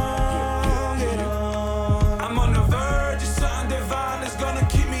 Get on, get on. I'm on the verge of something divine that's gonna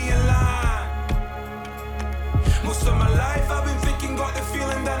keep me alive. Most of my life I've been thinking, got the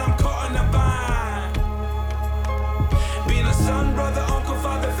feeling that I'm caught in a bind. Being a son, brother, uncle,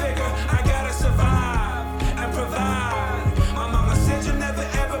 father figure, I gotta survive and provide. My mama said you'll never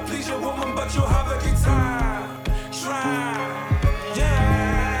ever please your woman, but you'll have a good time. Try. Yeah,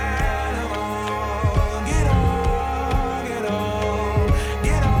 get on, get on,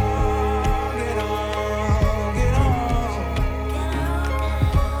 get on, get on, get on.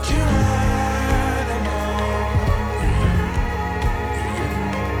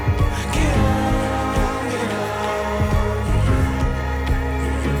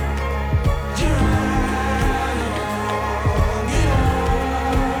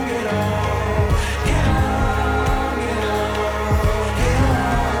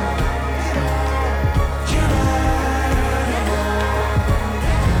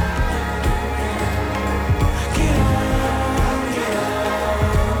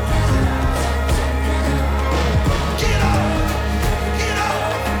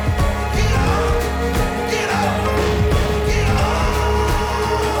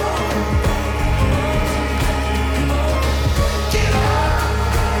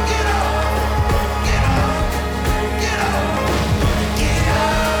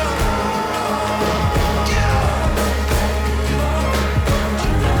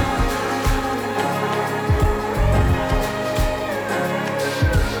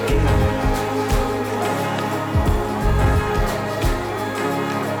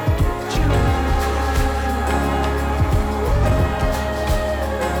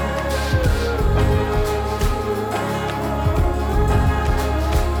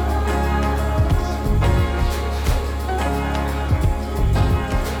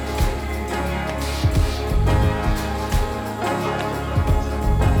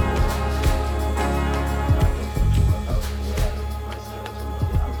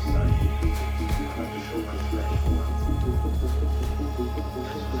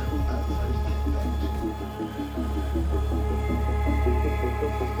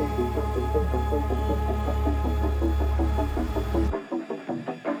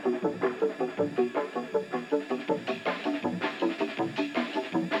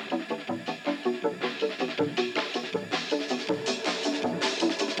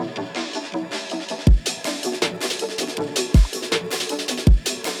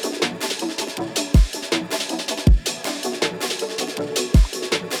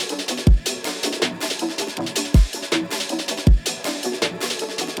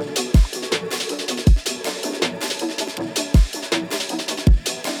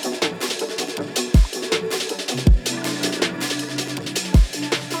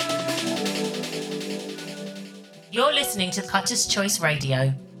 You're listening to Cutter's Choice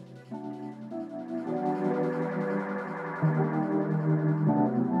Radio.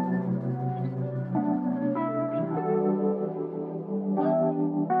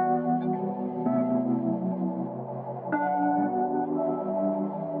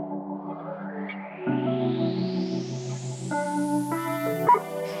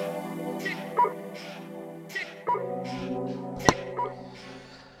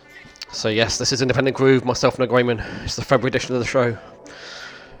 So yes, this is Independent Groove, myself, Nick Raymond. It's the February edition of the show.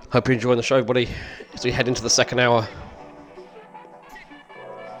 Hope you're enjoying the show, buddy, as we head into the second hour.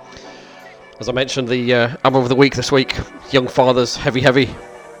 As I mentioned, the album of the week this week, Young Fathers, Heavy Heavy.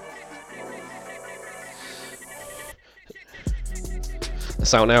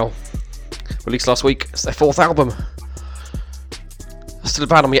 It's out now. Released last week. It's their 4th album. Still a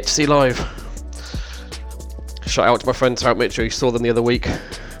band I'm yet to see live. Shout out to my friend Tarek Mitchell, who saw them the other week.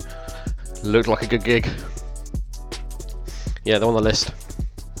 Looked like a good gig. Yeah, they're on the list.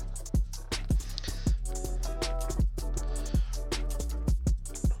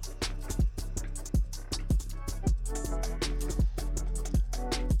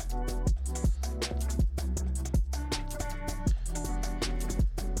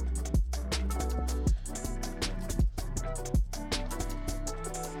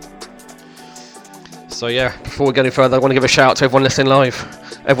 So yeah, before we go any further, I want to give a shout out to everyone listening live,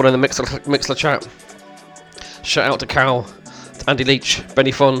 everyone in the Mixler chat. Shout out to Cal, to Andy Leach,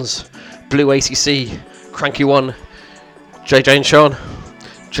 Benny Fons, Blue ACC, Cranky One, JJ and Sean,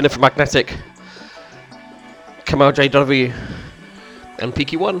 Jennifer Magnetic, Kamal JW, and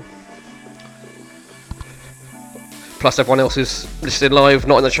Peaky One. Plus everyone else who's listening live,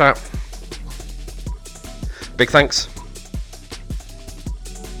 not in the chat. Big thanks.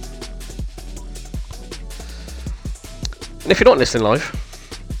 And if you're not listening live,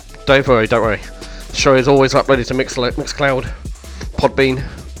 don't worry. The show is always uploaded to Mixcloud, Podbean.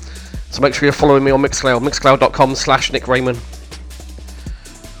 So make sure you're following me on Mixcloud, mixcloud.com/Nick Raymond.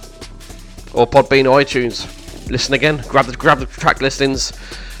 Or Podbean or iTunes. Listen again, grab the track listings,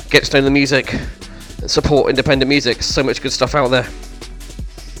 get to know the music, and support independent music. So much good stuff out there,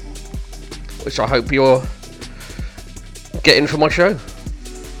 which I hope you're getting from my show.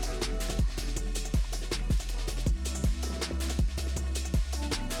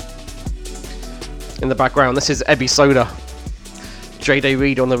 In the background, this is Ebby Soda, J-Day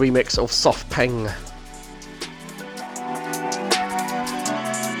Reid on the remix of Soft Peng.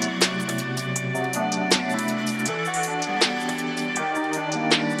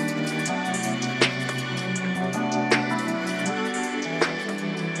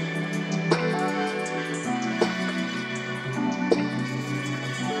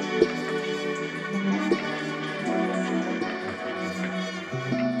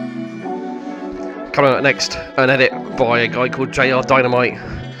 Coming out next, an edit by a guy called JR Dynamite.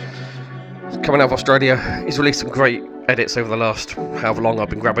 Coming out of Australia. He's released some great edits over the last however long I've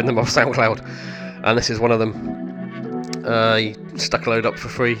been grabbing them off SoundCloud, and this is one of them. He stuck a load up for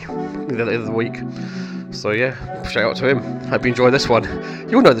free the other week. So yeah, shout out to him. Hope you enjoy this one.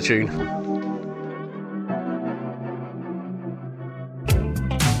 You'll know the tune.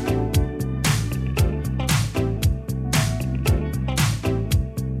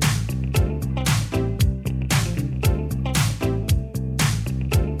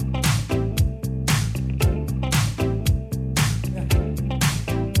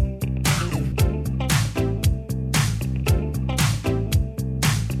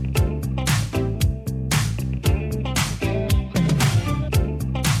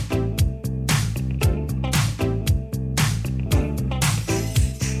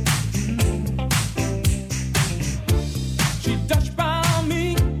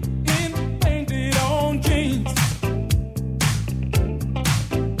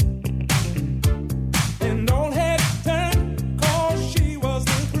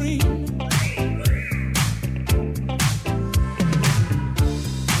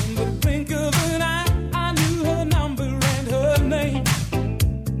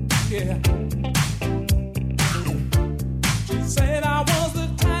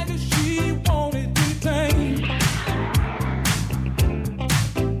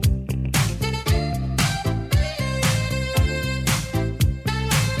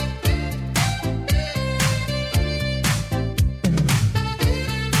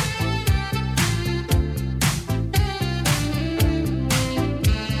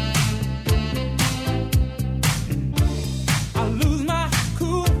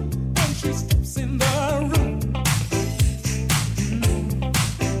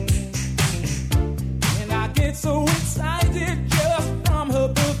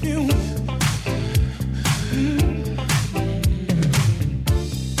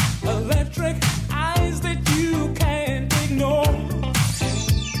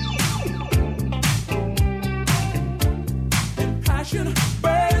 passion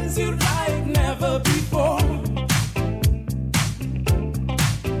burns you like never before.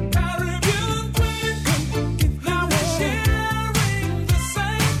 Caribbean queen, now we're sharing the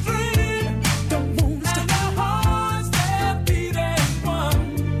same dream. Don't wanna stop. And our hearts that beat as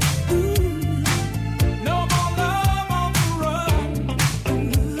one. No more love on the run. I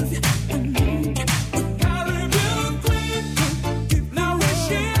love you, I need you. Caribbean queen, now we're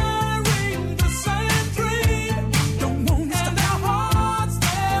sharing the same dream. Don't wanna stop. And our hearts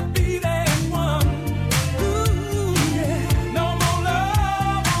that beat as one. Yeah. No more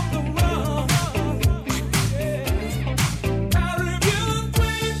love on the run. Caribbean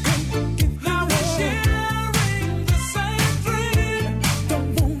queen, now we're sharing the same dream. Don't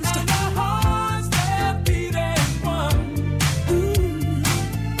wanna stop. And our hearts that beat as one.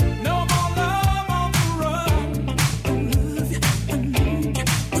 No more love on the run. I love you, I need you.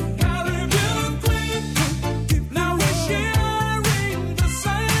 Caribbean queen, now we're sharing the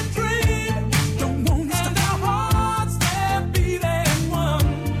same dream. Don't wanna stop. And our hearts that beat as one.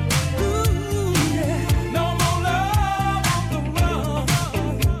 Yeah. No more love on the run.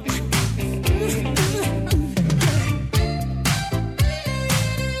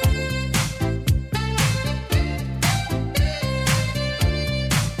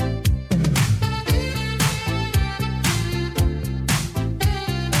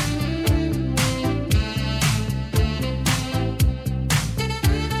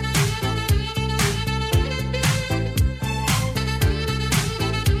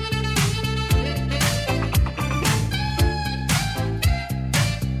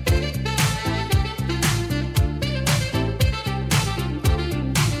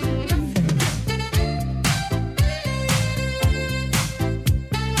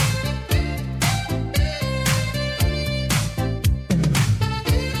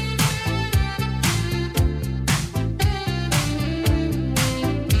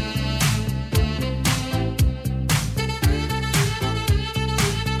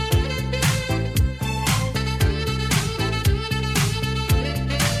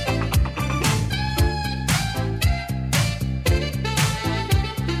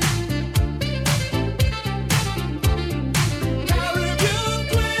 Caribbean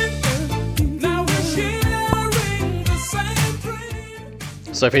queen, now we're sharing the same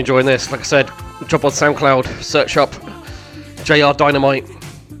dream. So if you're enjoying this, like I said, drop on SoundCloud, search up JR Dynamite.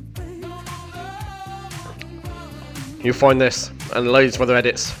 You'll find this and loads of other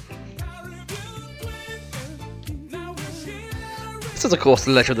edits. This is of course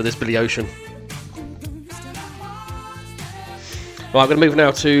the legend that is Billy Ocean. Right, I'm going to move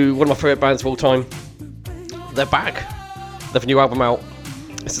now to one of my favourite bands of all time. They're back. They have a new album out.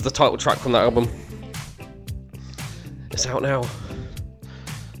 This is the title track from that album. It's out now.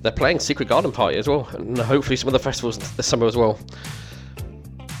 They're playing Secret Garden Party as well, and hopefully some other festivals this summer as well.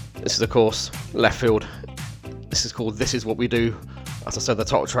 This is of course Left Field. This is called This Is What We Do. As I said, the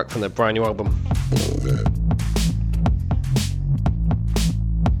title track from their brand new album.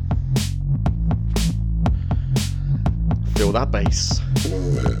 Feel that bass.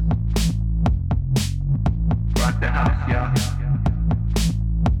 Rock the house, yeah.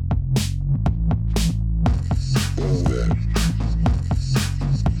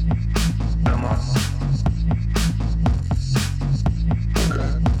 Come on.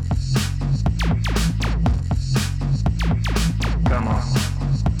 Come on.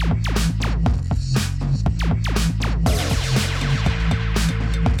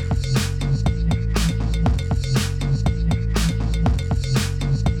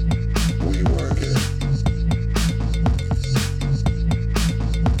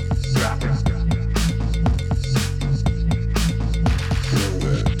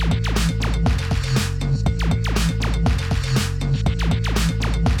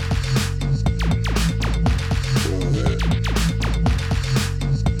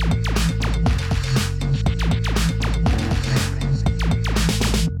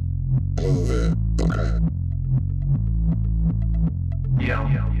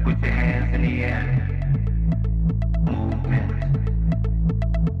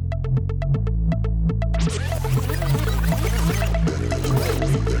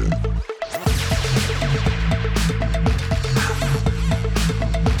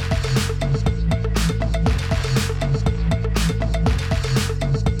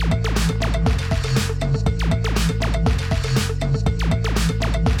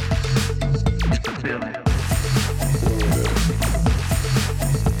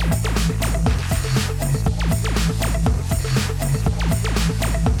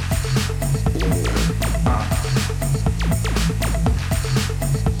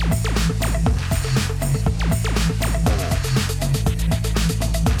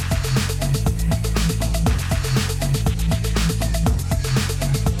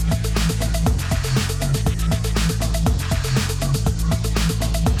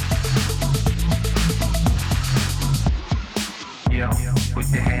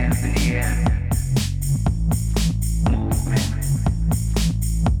 with the hands in the air. Movement.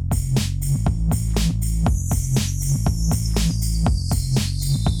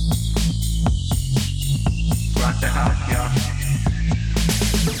 Rock the house, y'all.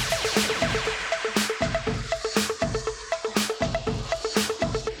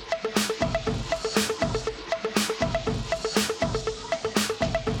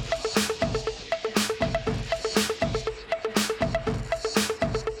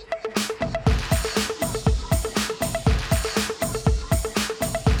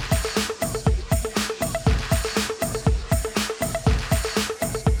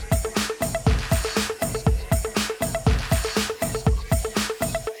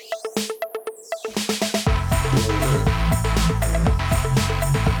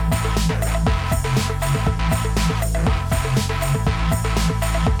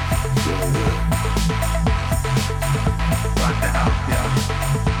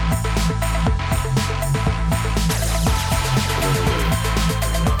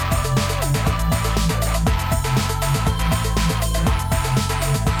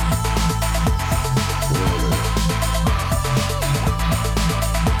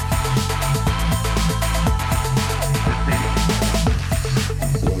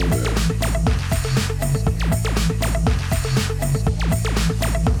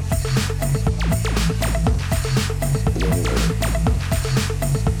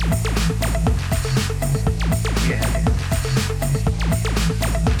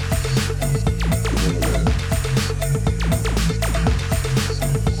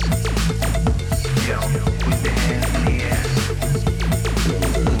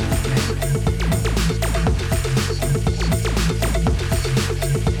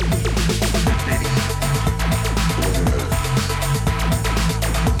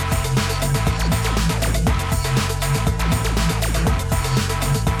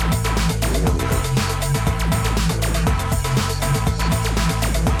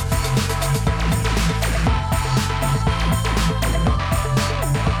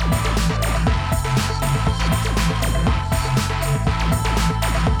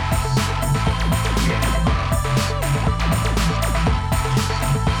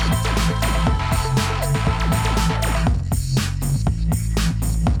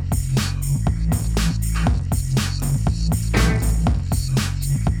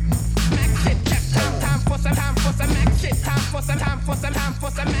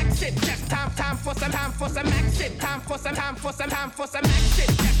 Time for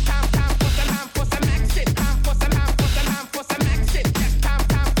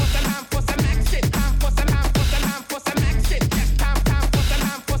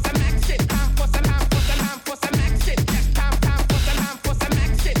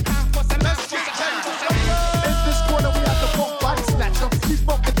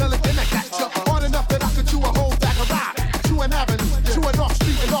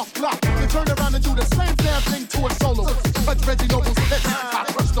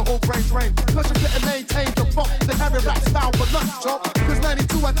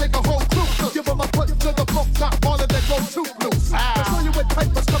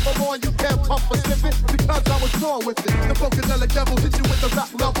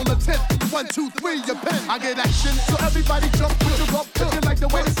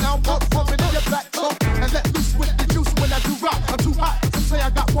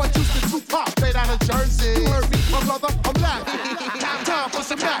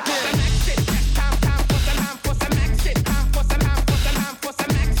some action.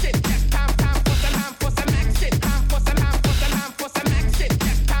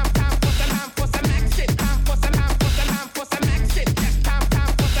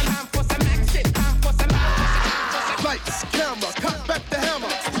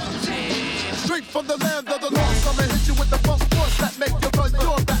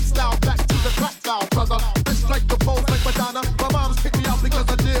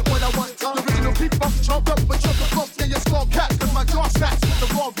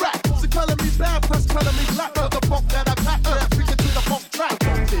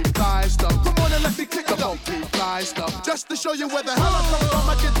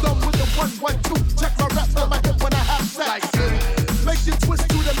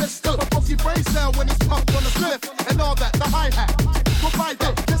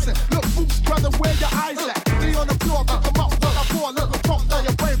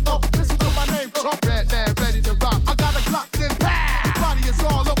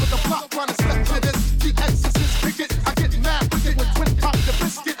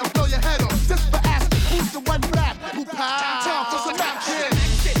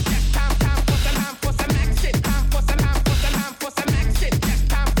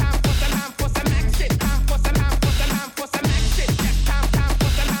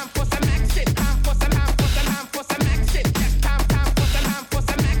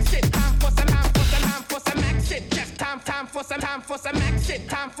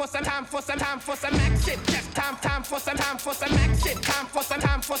 time for some action. Just time for some action. Time for some action. Just time for some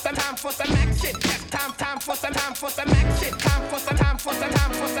action. Time for some action. Just time for some action. Time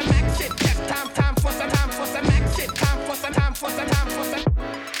for some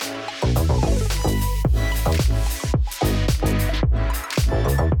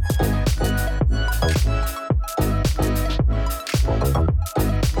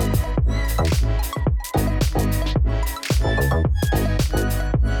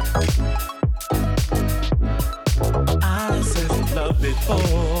I searched love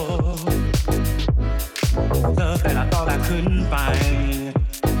before, love that I thought I couldn't find.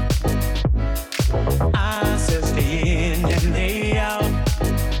 I searched day in and day out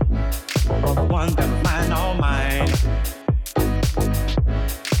for the one that was mine, all mine.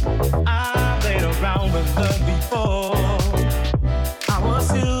 I played around with love before. I was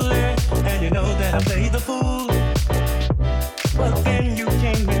silly, and you know that I played the fool. But then you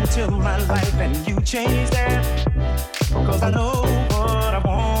came into my life and you changed that. 'Cause I know what I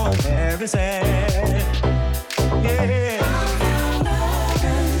want very sad. Yeah.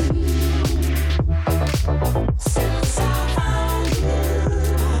 Since I found you,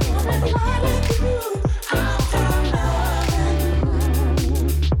 I've been loving you. I found loving.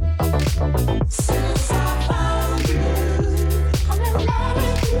 Since I found you, I've been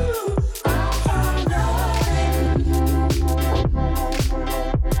loving you. I found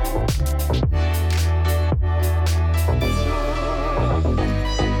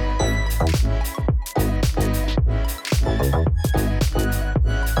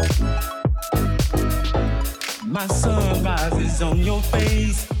My sunrise is on your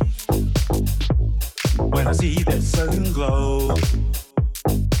face when I see that certain glow.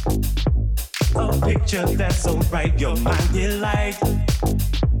 A picture that's so bright, you're my delight,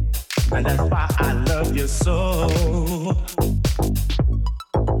 and that's why I love you so.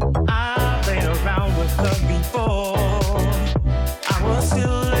 I played around with love before. I was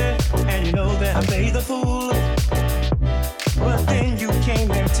silly, and you know that I played the fool. But then you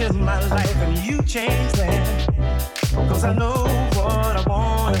came into my life and you changed that. 'Cause I know what I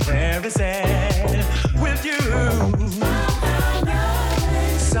want is very sad with you.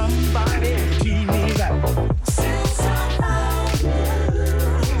 Somebody keep me right. Since I found you,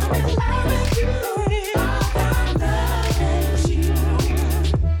 I've been loving you. I found loving you.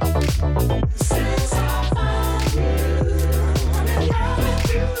 Since I found you, I've been loving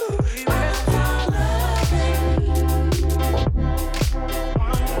you. I found loving you.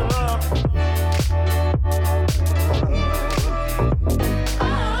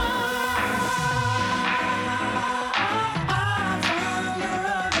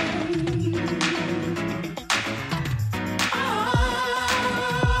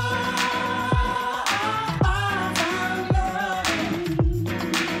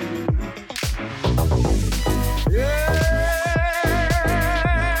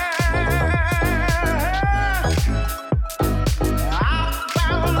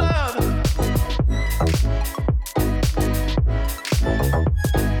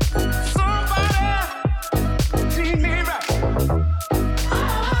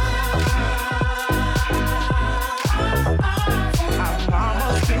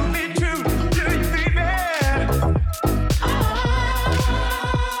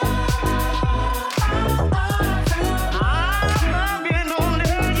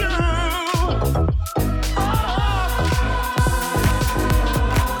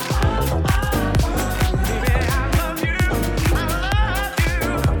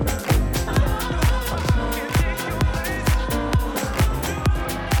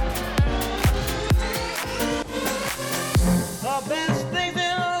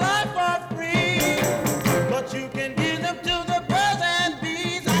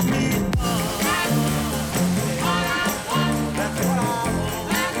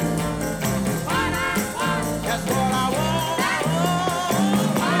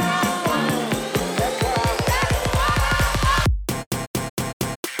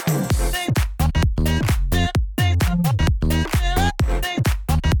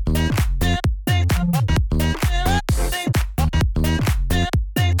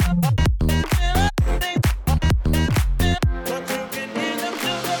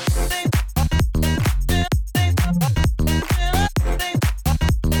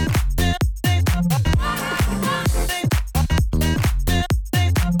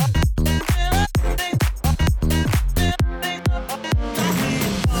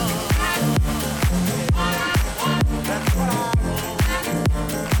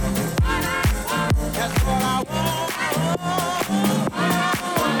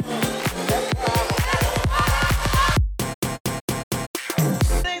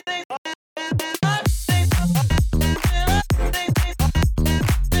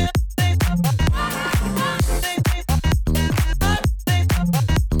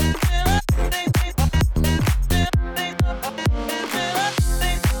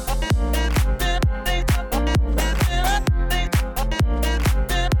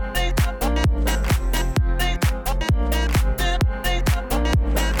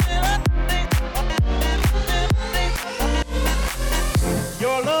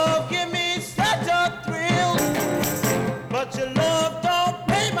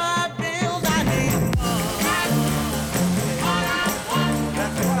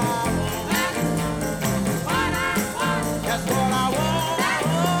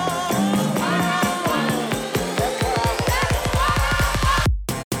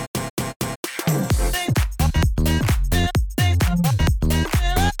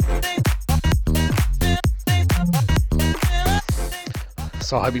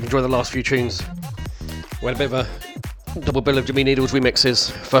 So I hope you've enjoyed the last few tunes. We had a bit of a double bill of Jimmy Needles remixes.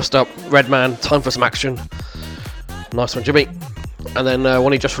 First up, Redman, Time for Some Action. Nice one, Jimmy. And then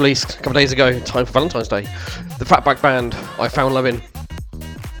one he just released a couple of days ago, Time for Valentine's Day. The Fatback Band, I Found Lovin'.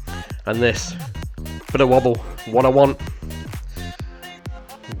 And this, Bit of Wobble, What I Want.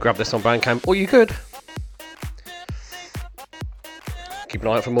 Grab this on Bandcamp, or you could. Keep an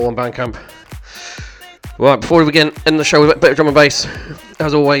eye out for more on Bandcamp. Right, before we begin, end the show with a bit of drum and bass.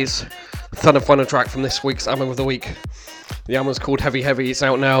 As always, third and final track from this week's album of the week. The album is called Heavy Heavy. It's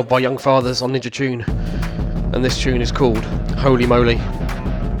out now by Young Fathers on Ninja Tune. And this tune is called Holy Moly.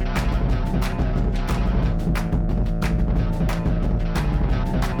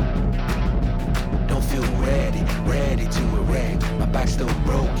 Don't feel ready to erect. My back's still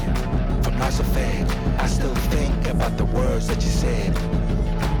broken from lots of fed. I still think about the words that you said.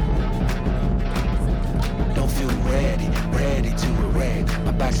 Don't feel ready to erect.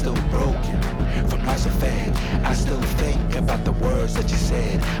 My back's still broken from lots of fed. I still think about the words that you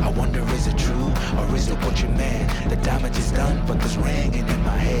said. I wonder, is it true or is it what you meant? The damage is done, but there's ringing in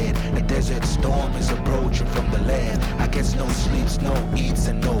my head. The desert storm is approaching from the left. I guess no sleeps, no eats,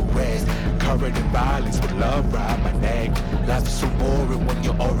 and no rest. Covered in violence with love round my neck. Life is so boring when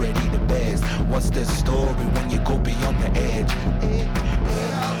you're already the best. What's the story when you go beyond the edge?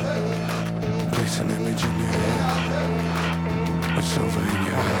 Place an image in your head, a silver in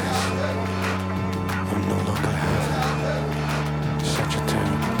your eyes. I'm no longer having such a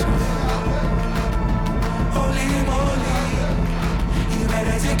terrible time. Holy moly, you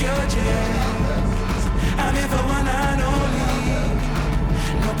better take your chance. I'm here for one and only,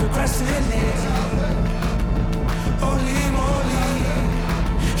 no procrastinating. Holy moly,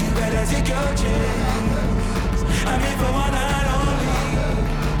 you better take your chance. I'm here for one and only,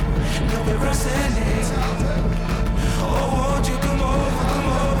 no procrastinating. Oh, won't you come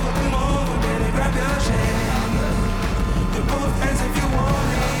over, baby, grab your hand. With both hands if you want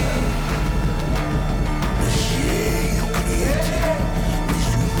me. Yeah, you create it. Makes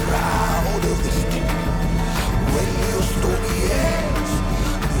you proud of this thing. When your story ends,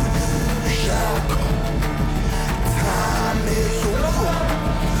 you shall come. Time is over.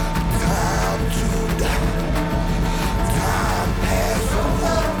 Time to die. Time has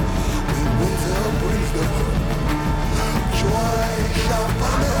over. When winter brings the hurt, joy shall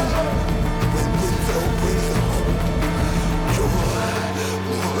follow. When winter brings the hurt, joy,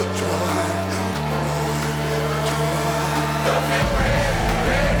 more joy.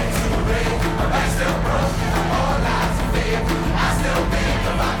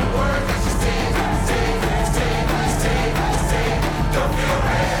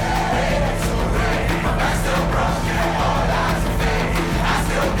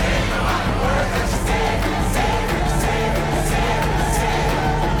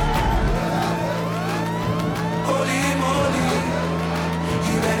 Holy moly,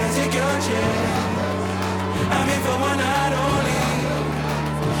 you better take your chance. I'm here for one night only,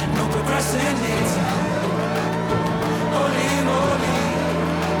 no procrastinating. Holy moly,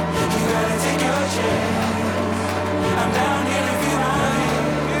 you better take your chance. I'm down here if you want it,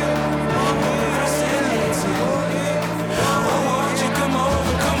 no procrastinating. Oh, won't you come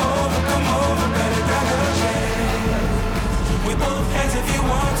over, better grab your chance. With both hands if you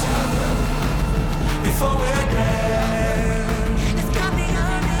want to, before we're grand. It's got me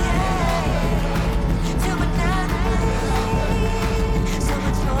on the edge, till we're done. So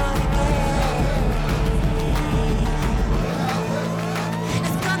much more to get.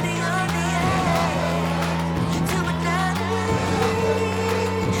 It's got me on the edge, till we're done.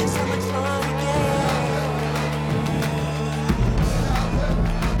 So much more to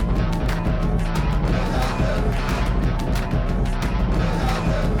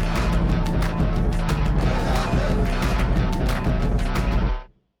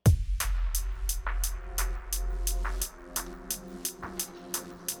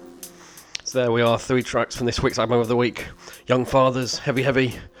So there we are, 3 tracks from this week's album of the week. Young Fathers, Heavy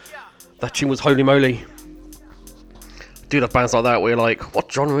Heavy. That tune was Holy Moly. Do love bands like that where you're like,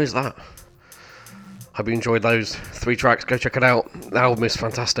 what genre is that? Hope you enjoyed those 3 tracks. Go check it out. The album is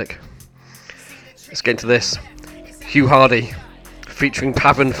fantastic. Let's get into this. Hugh Hardy featuring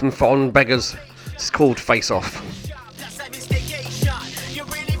Pavan from Foreign Beggars. It's called Face Off. That's a mistakation. You're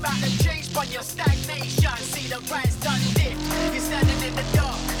really about to change, but your stagnation. See the price done dip. You're standing in the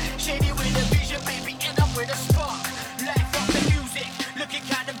dark. Shady with a vision, baby, end up with a spark. Life of the music, looking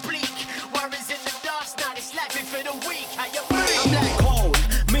kinda bleak. Worries in the dark, now it's life for the weak. How you feel? I'm like cold,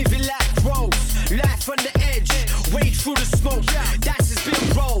 moving like rose. Life on the edge, wade through the smoke. That's has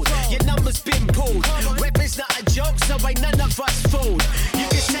been rolled, your number's been pulled. Weapon's not a joke, so ain't none of us fooled. You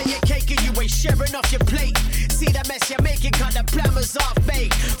mess you make it kinda plammers off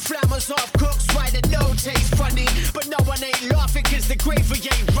bake. Flammers off cooks, why the no taste funny. But no one ain't laughing cause the gravy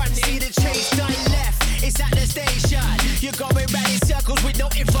ain't running. See the chase done left, it's at the station. You're going round in circles with no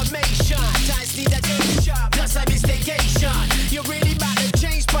information. Times need a nation, plus a mystigation. You really mad to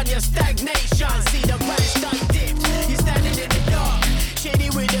change from your stagnation. See the rice done dipped, you're standing in the dark. Shady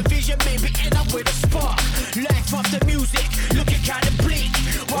with a vision, maybe end up with a spark. Life off the music, looking kinda bleak.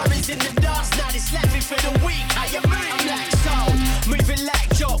 Worries in the dust, now it's laughing for the weak. How you mean? I'm like soul, moving like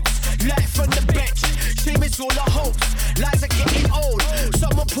jokes. Life on the bench, shame it's all a hoax. Lies are getting old,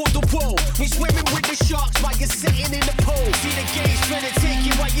 someone pulled the wool. We swimming with the sharks while you're sitting in the pool. See the game's trying to take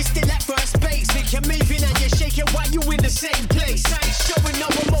you while you're still at first base. Think you're moving and you're shaking while you in the same place. I ain't showing no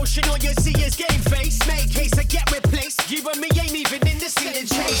emotion, all you see is game face. Make case I get replaced, you and me ain't even in the scene. The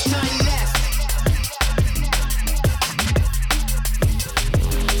chase time left.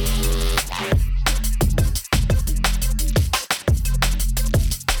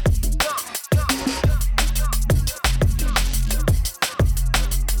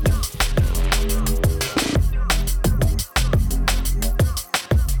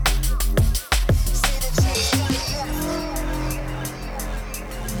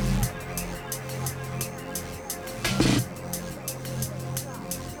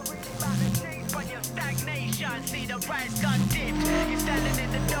 See the price got dipped. You're standing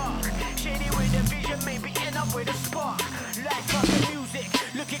in the dark. Shady with a vision, maybe end up with a spark. Life of the music,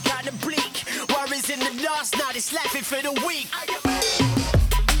 looking kinda bleak. Worries in the dust, now it's laughing for the weak.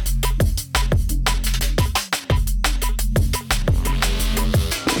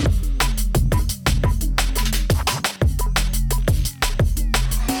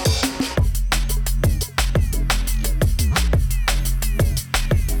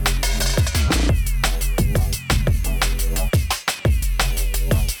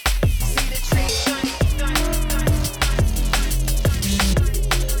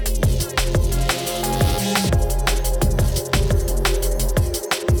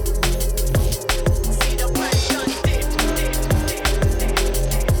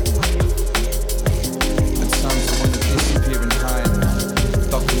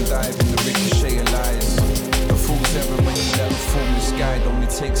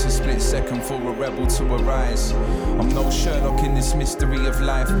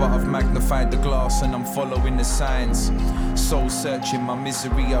 And I'm following the signs. Soul searching, my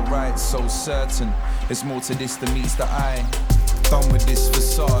misery I write. So certain, there's more to this than meets the eye. Done with this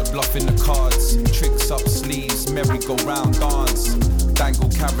facade, bluffing the cards. Tricks up sleeves, merry-go-round dance. Dangle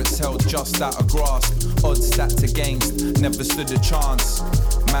carrots held just out of grasp. Odds stacked against, never stood a chance.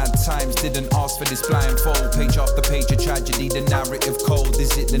 Mad times didn't ask for this blindfold. Page after page of tragedy, the narrative cold.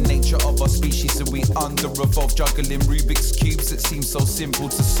 Is it the nature of our species that we under-evolve? Juggling Rubik's cubes that seem so simple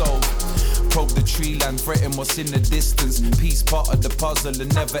to solve. Probe the tree land, threaten what's in the distance. Piece part of the puzzle, a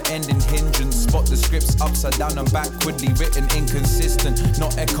never-ending hindrance. Spot the scripts upside down and backwardly written, inconsistent,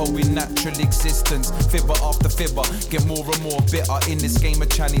 not echoing natural existence. Fibber after fibber, get more and more bitter in this game of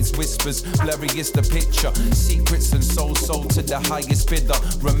Chinese whispers. Blurry is the picture, secrets and soul sold to the highest bidder.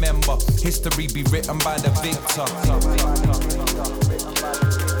 Remember, history be written by the victor.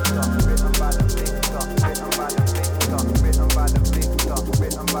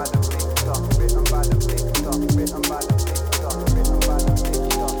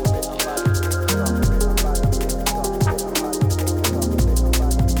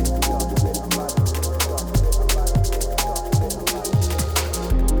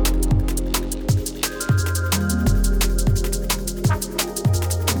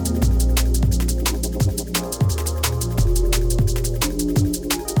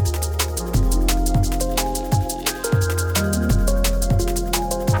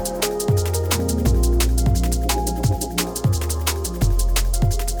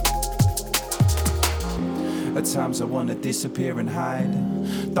 Times I wanna disappear and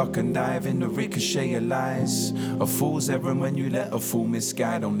hide, duck and dive in the ricochet of lies. A fool's errand when you let a fool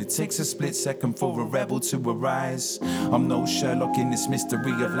misguide. Only takes a split second for a rebel to arise. I'm no Sherlock in this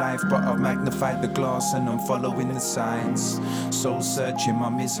mystery of life, but I've magnified the glass and I'm following the signs. Soul searching, my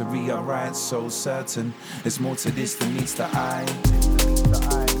misery I write. So certain, there's more to this than meets the eye.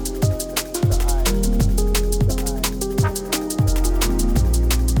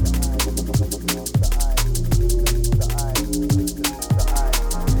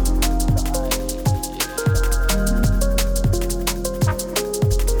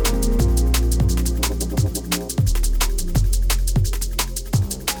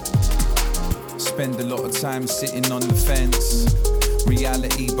 Spend a lot of time sitting on the fence.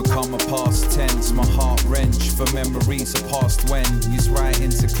 Reality become a past tense. My heart wrench for memories of past when. Use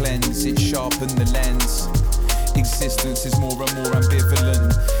writing to cleanse, it sharpened the lens. Existence is more and more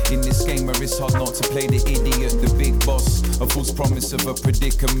ambivalent. In this game where it's hard not to play the idiot, the big boss, a false promise of a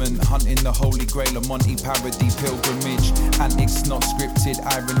predicament. Hunting the holy grail, a Monty parody pilgrimage. Antics not scripted,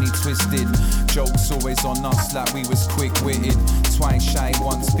 irony twisted. Jokes always on us like we was quick-witted. Twice shy,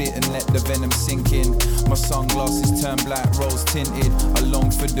 once bitten, let the venom sink in. My sunglasses turn black, rose tinted. I long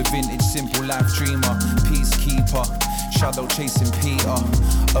for the vintage, simple life dreamer. Peacekeeper, shadow chasing Peter.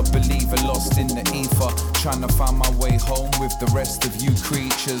 A believer lost in the ether. Trying to find my way home with the rest of you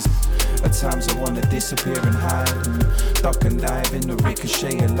creatures. At times I wanna disappear and hide, duck and dive in the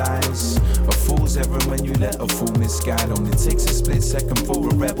ricochet of lies. A fool's errand when you let a fool misguide. Only takes a split second for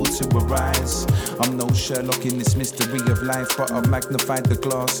a rebel to arise. I'm no Sherlock in this mystery of life, but I've magnified the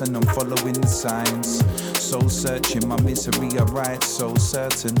glass and I'm following the signs. Soul searching, my misery I write, so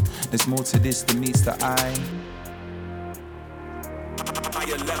certain there's more to this than meets the eye.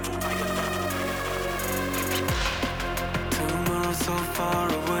 Higher level. Tomorrow so far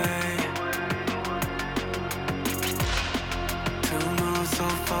away. Tomorrow so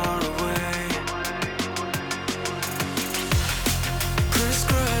far away.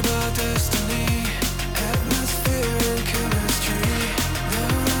 Prescribe our destiny, atmosphere and chemistry.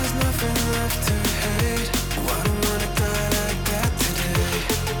 There is nothing left to hate. Why don't wanna die like that today?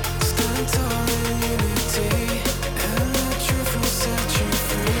 Stand tall in unity, and the truth will set you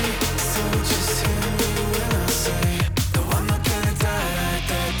free. So just hear me when I say, no, I'm not gonna die like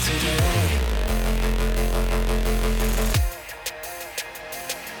that today.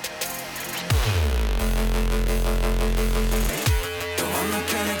 No, I'm not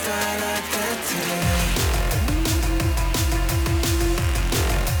gonna die like that today.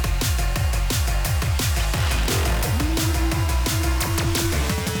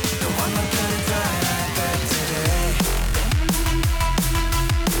 No, I'm not gonna die like that today. No, I'm not gonna die like that today.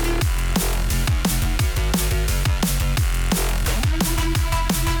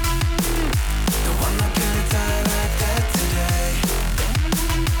 No, I'm not gonna die like that today.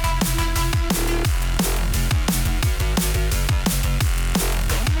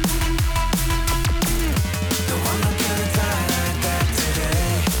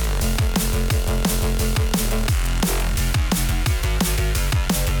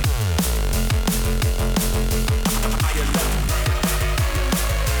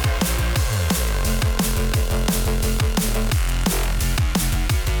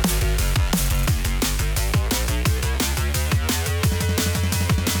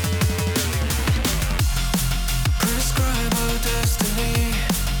 Prescribe our destiny,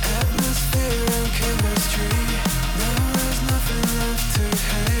 atmosphere and chemistry. There is nothing left to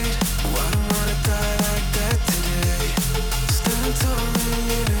hate. Why don't wanna die like that today? Stand tall in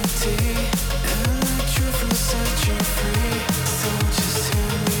unity, and the truth will set you free. So just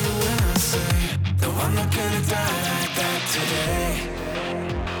hear me when I say, no, I'm not gonna die like that today.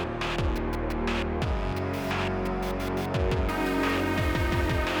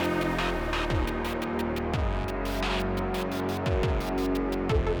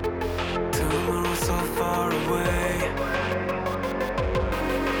 Tomorrow so far away.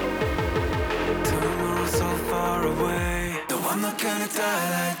 Tomorrow so far away. No, I'm not gonna die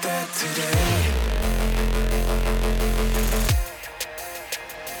like that today.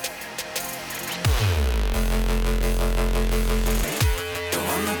 No,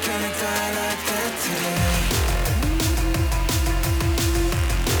 I'm not gonna die like that today.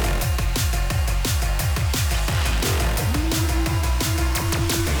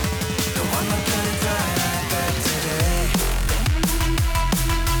 No, I'm not gonna die like that today. No, I'm not gonna die like that today.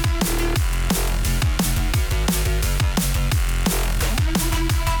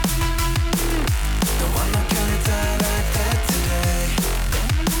 No, I'm not gonna die like that today.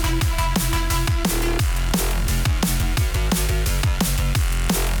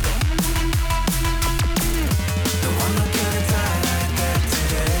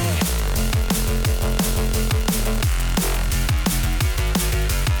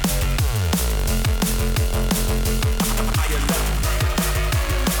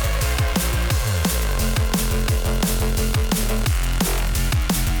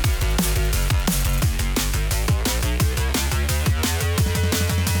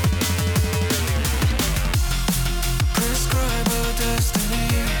 Prescribe our destiny,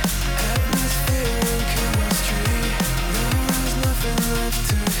 atmosphere and chemistry. There is nothing left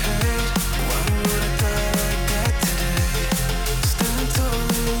to hate. Why don't wanna die like that today? Stand tall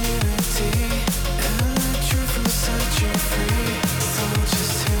in unity, and the truth will set you free. So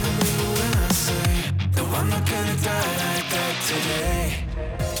just hear me when I say, no, I'm not gonna die like that today.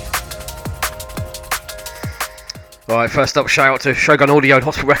 Alright, first up, shout out to Shogun Audio and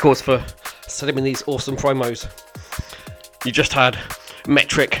Hospital Records for sending me these awesome promos. You just had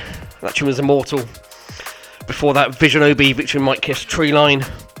Metric, that tune was Immortal. Before that, Vision OB featuring Mike Kiss, Tree Line.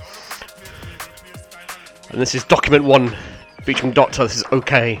 And this is Document 1 featuring Doctor, this is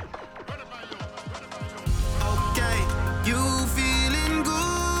OK. You feeling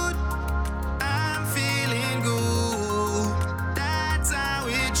good? I'm feeling good. That's how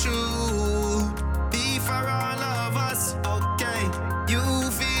it should be for all of us. Okay, you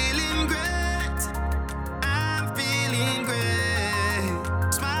feeling great? I'm feeling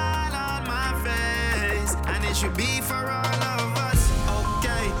great. Smile on my face, and it should be for all of us.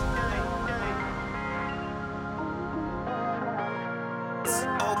 Okay.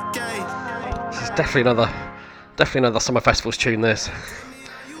 Okay. This is definitely another Summer Festivals tune, this.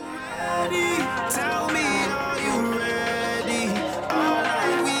 Tell me, are you ready?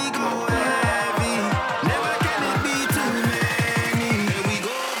 Alright, we go heavy. Never can it be too many. Here we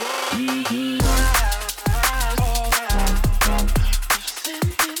go,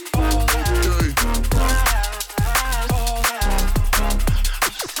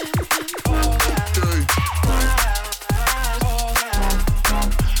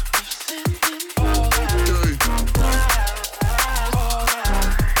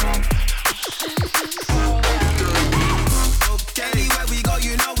 anywhere we go,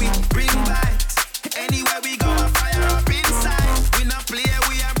 you know we bring vibes. Anywhere we go, I fire up inside. We not play,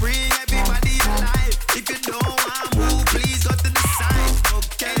 we are bring everybody alive. If you don't want move, please go to the side.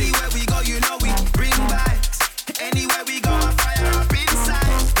 Okay, anywhere we go, you know we bring vibes. Anywhere we go, I fire up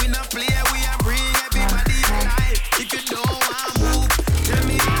inside. We not play, we are bring everybody alive. If you don't want move, tell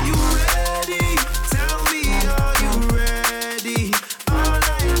me, are you ready? Tell me, are you ready?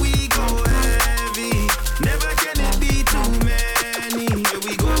 Alright, we go heavy. Never can it be too many. Here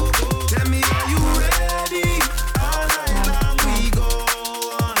we go. Tell me, are you ready? All night long we go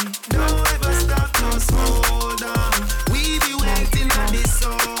on. Don't ever stop, just hold on. We be waiting on this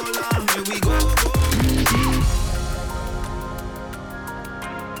so long. Here we go.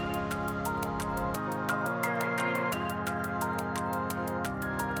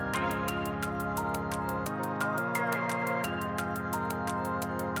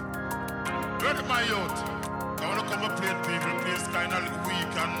 Ready, my youth? I wanna come and play people, place kind of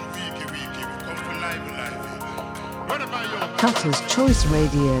week and weeky. We come for live. Ready, my youth? Cutter's Choice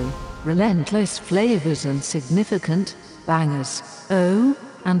Radio. Relentless flavors and significant bangers. Oh,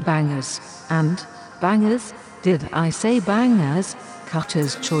 and bangers. And bangers. Did I say bangers?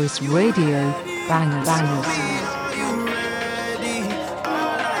 Cutter's Choice Radio. Bangers. Bangers.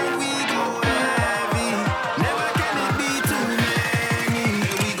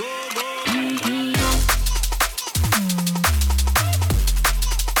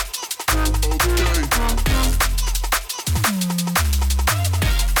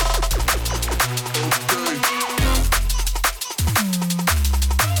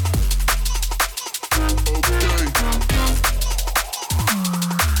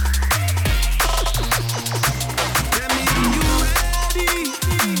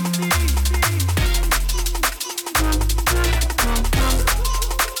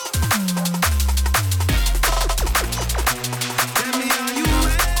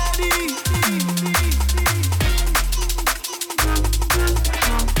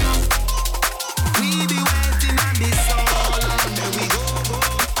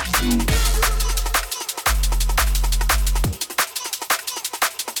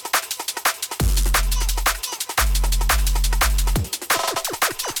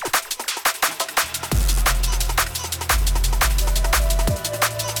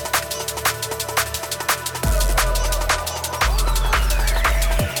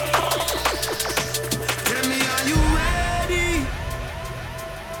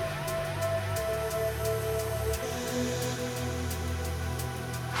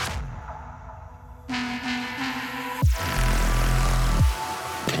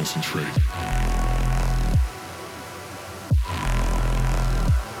 Concentrate.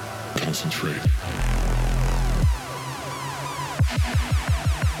 Concentrate.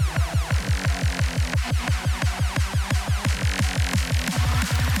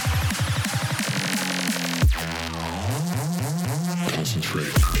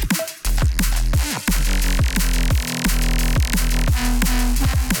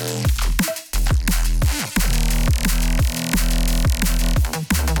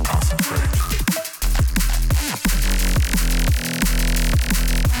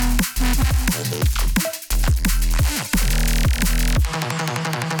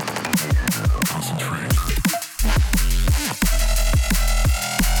 Concentrate.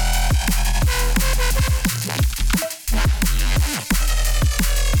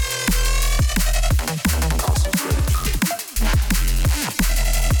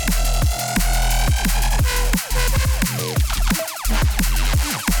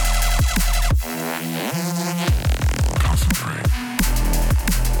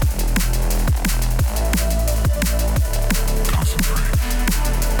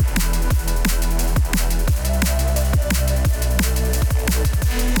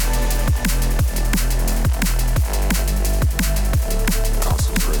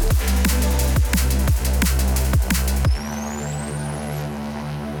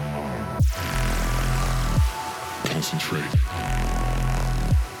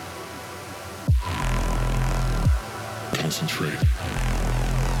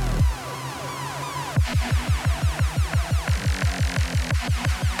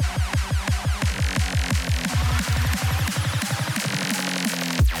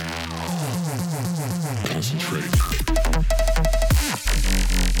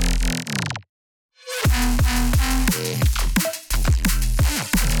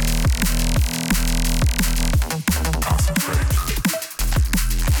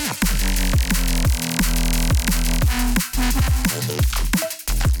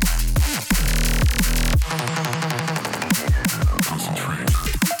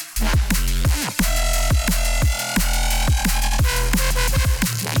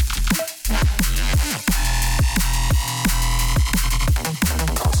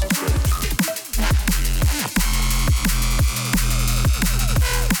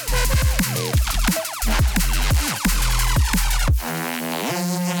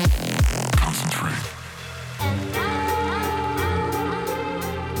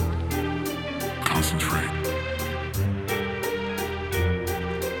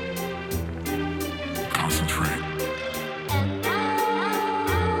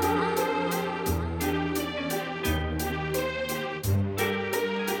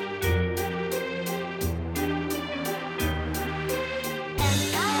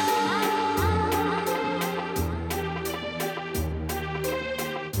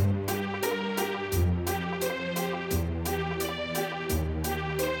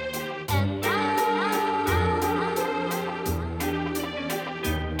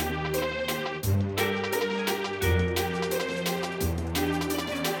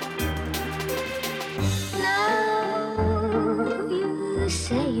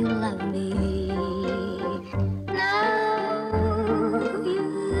 say you love me. Now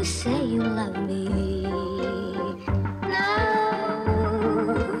you say you love me. Now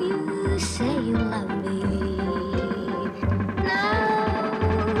you say you love me. Now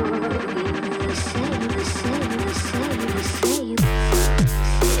you say you.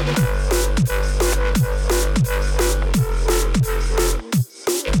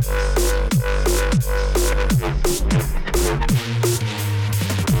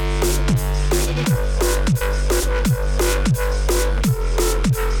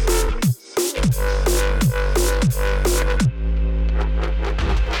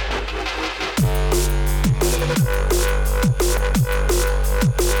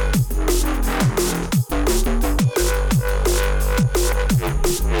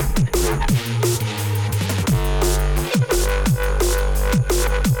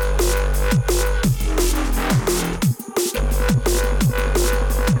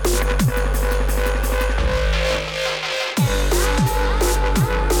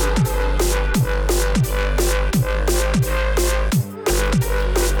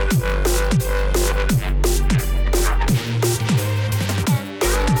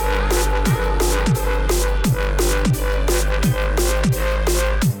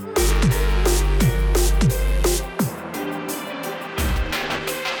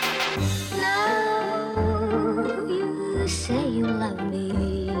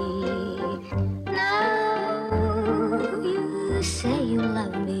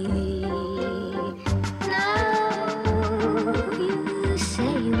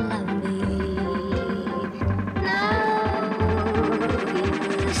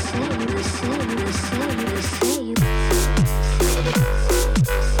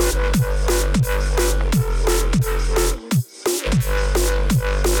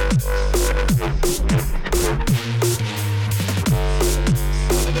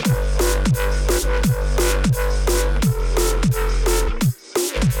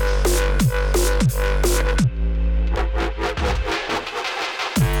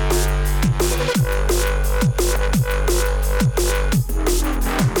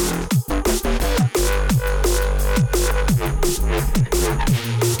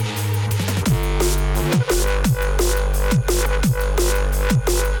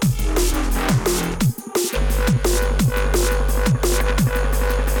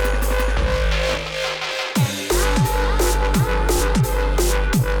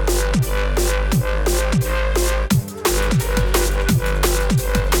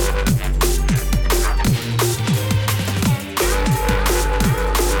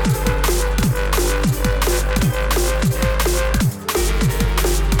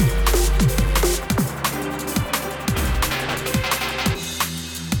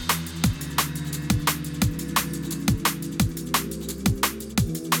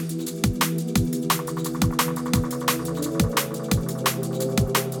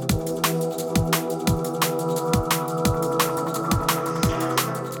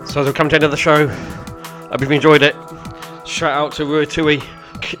 So as we come to the end of the show, I hope you've enjoyed it. Shout out to Ruatui,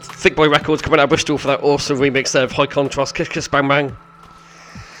 Thick Boy Records coming out of Bristol for that awesome remix there of High Contrast, Kiss Kiss Bang Bang. And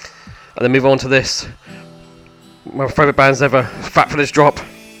then move on to this, my favourite bands ever, Fat for This Drop.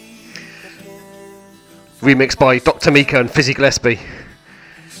 Remixed by Dr. Mika and Fizzy Gillespie.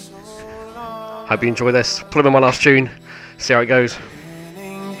 Hope you enjoy this. Pull them in my last tune, see how it goes.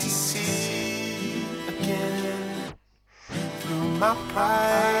 My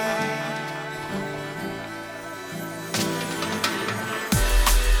pride.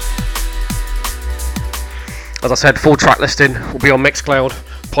 As I said, full track listing will be on Mixcloud,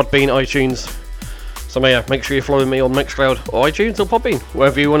 Podbean, iTunes. So yeah, make sure you're following me on Mixcloud or iTunes or Podbean,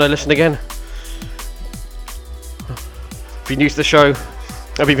 wherever you want to listen again. If you're new to the show,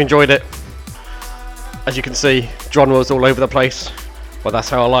 hope you've enjoyed it. As you can see, genres all over the place, but that's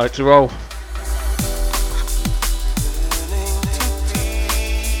how I like to roll.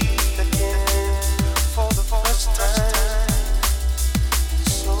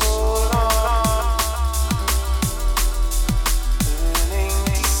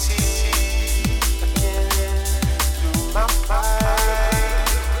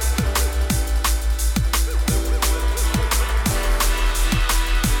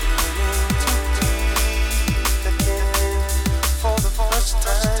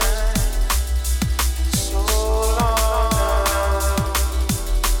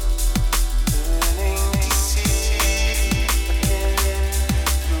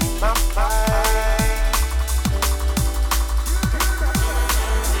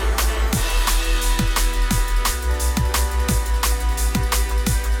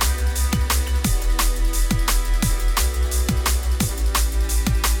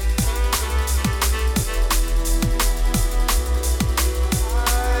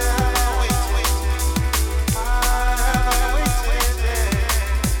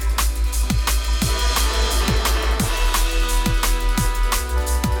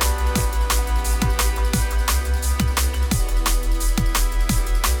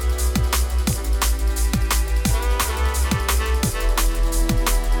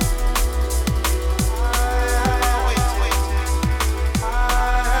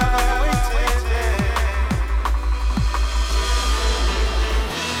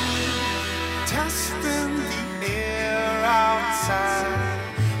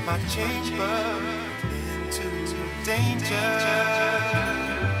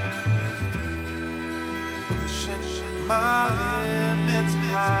 my limits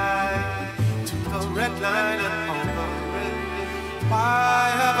high to the red line and over it. Why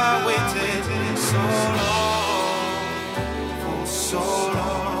have I waited so long, for so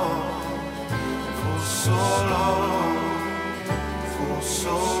long, for so long, for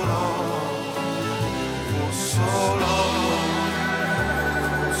so long, for so long,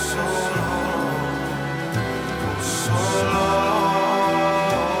 for so long, for so long?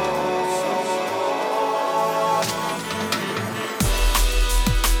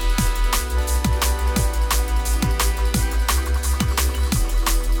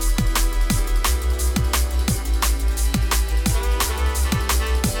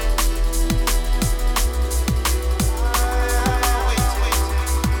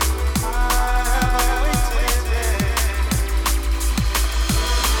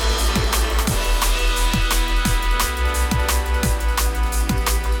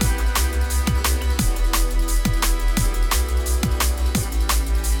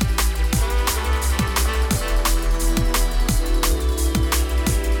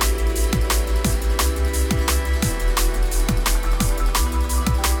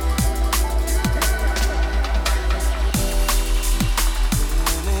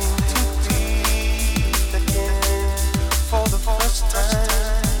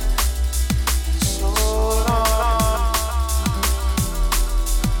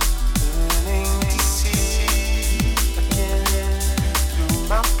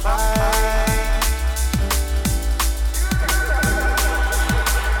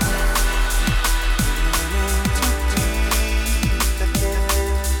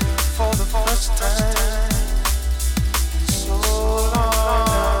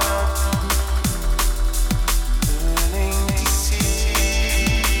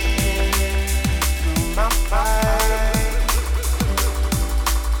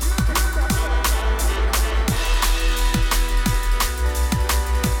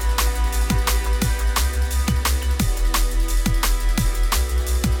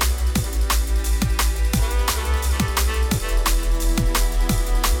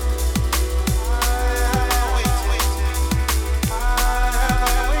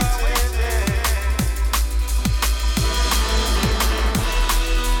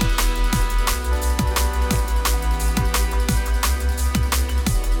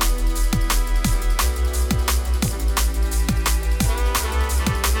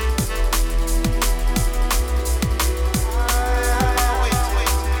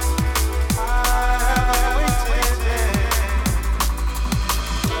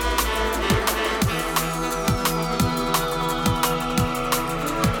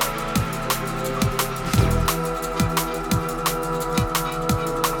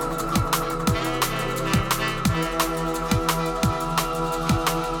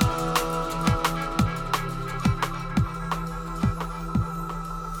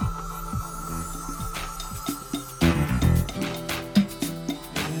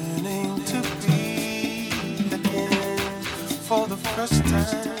 For the first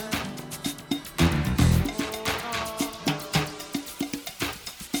time.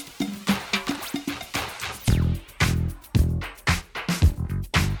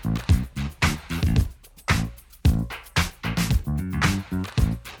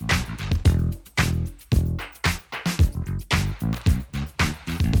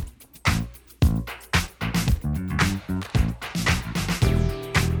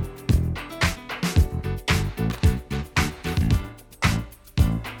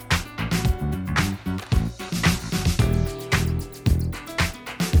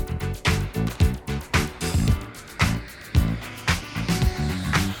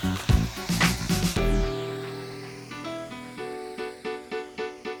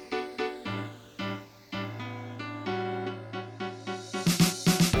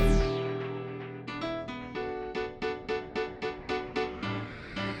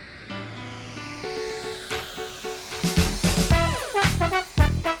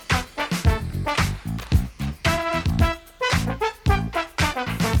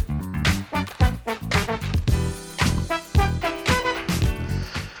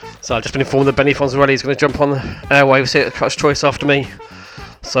 So I've just been informed that Benny Fonzarelli is going to jump on the airwaves here at Cutter's Choice after me.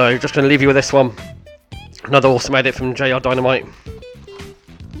 So just going to leave you with this one. Another awesome edit from JR Dynamite.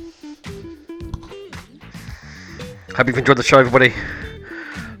 Hope you've enjoyed the show, everybody.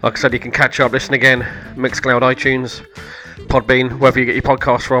 Like I said, you can catch up, listen again, Mixcloud, iTunes, Podbean, wherever you get your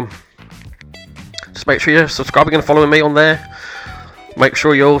podcasts from. Just make sure you're subscribing and following me on there. Make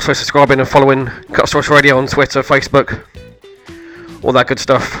sure you're also subscribing and following Cutter's Choice Radio on Twitter, Facebook, all that good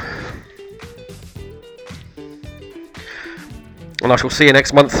stuff. And I shall see you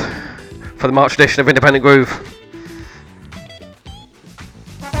next month for the March edition of Independent Groove.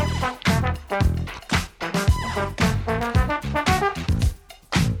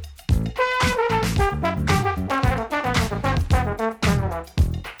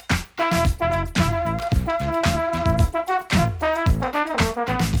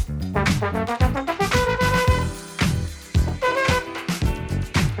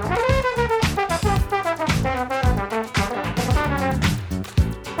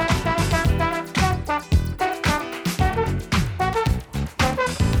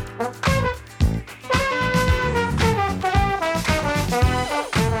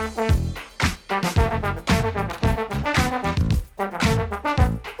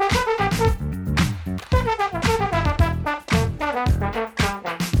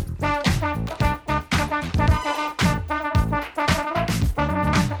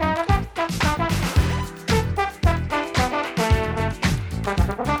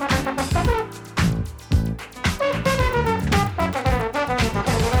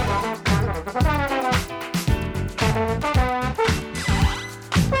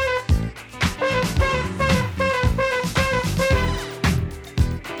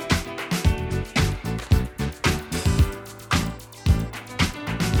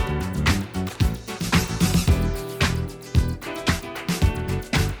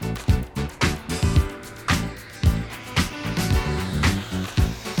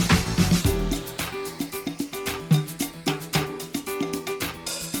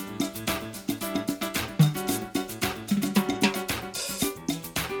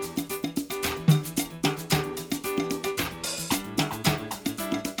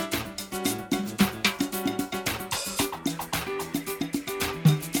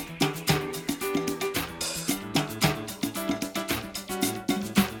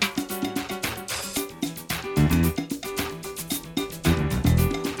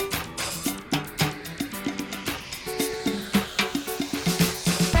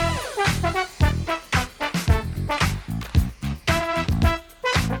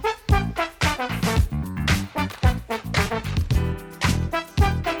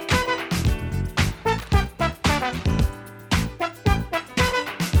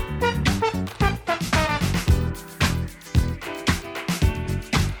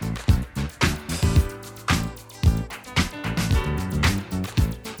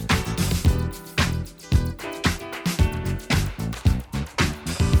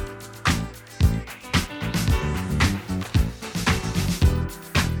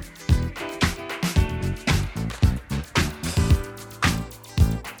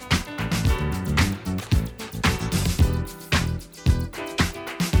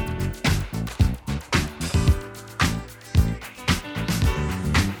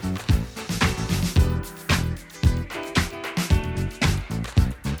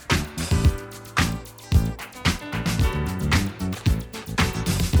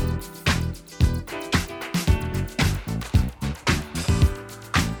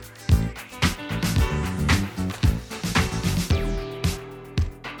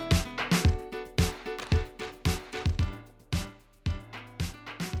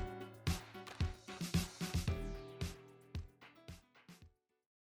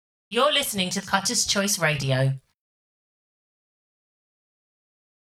 You're listening to Cutter's Choice Radio.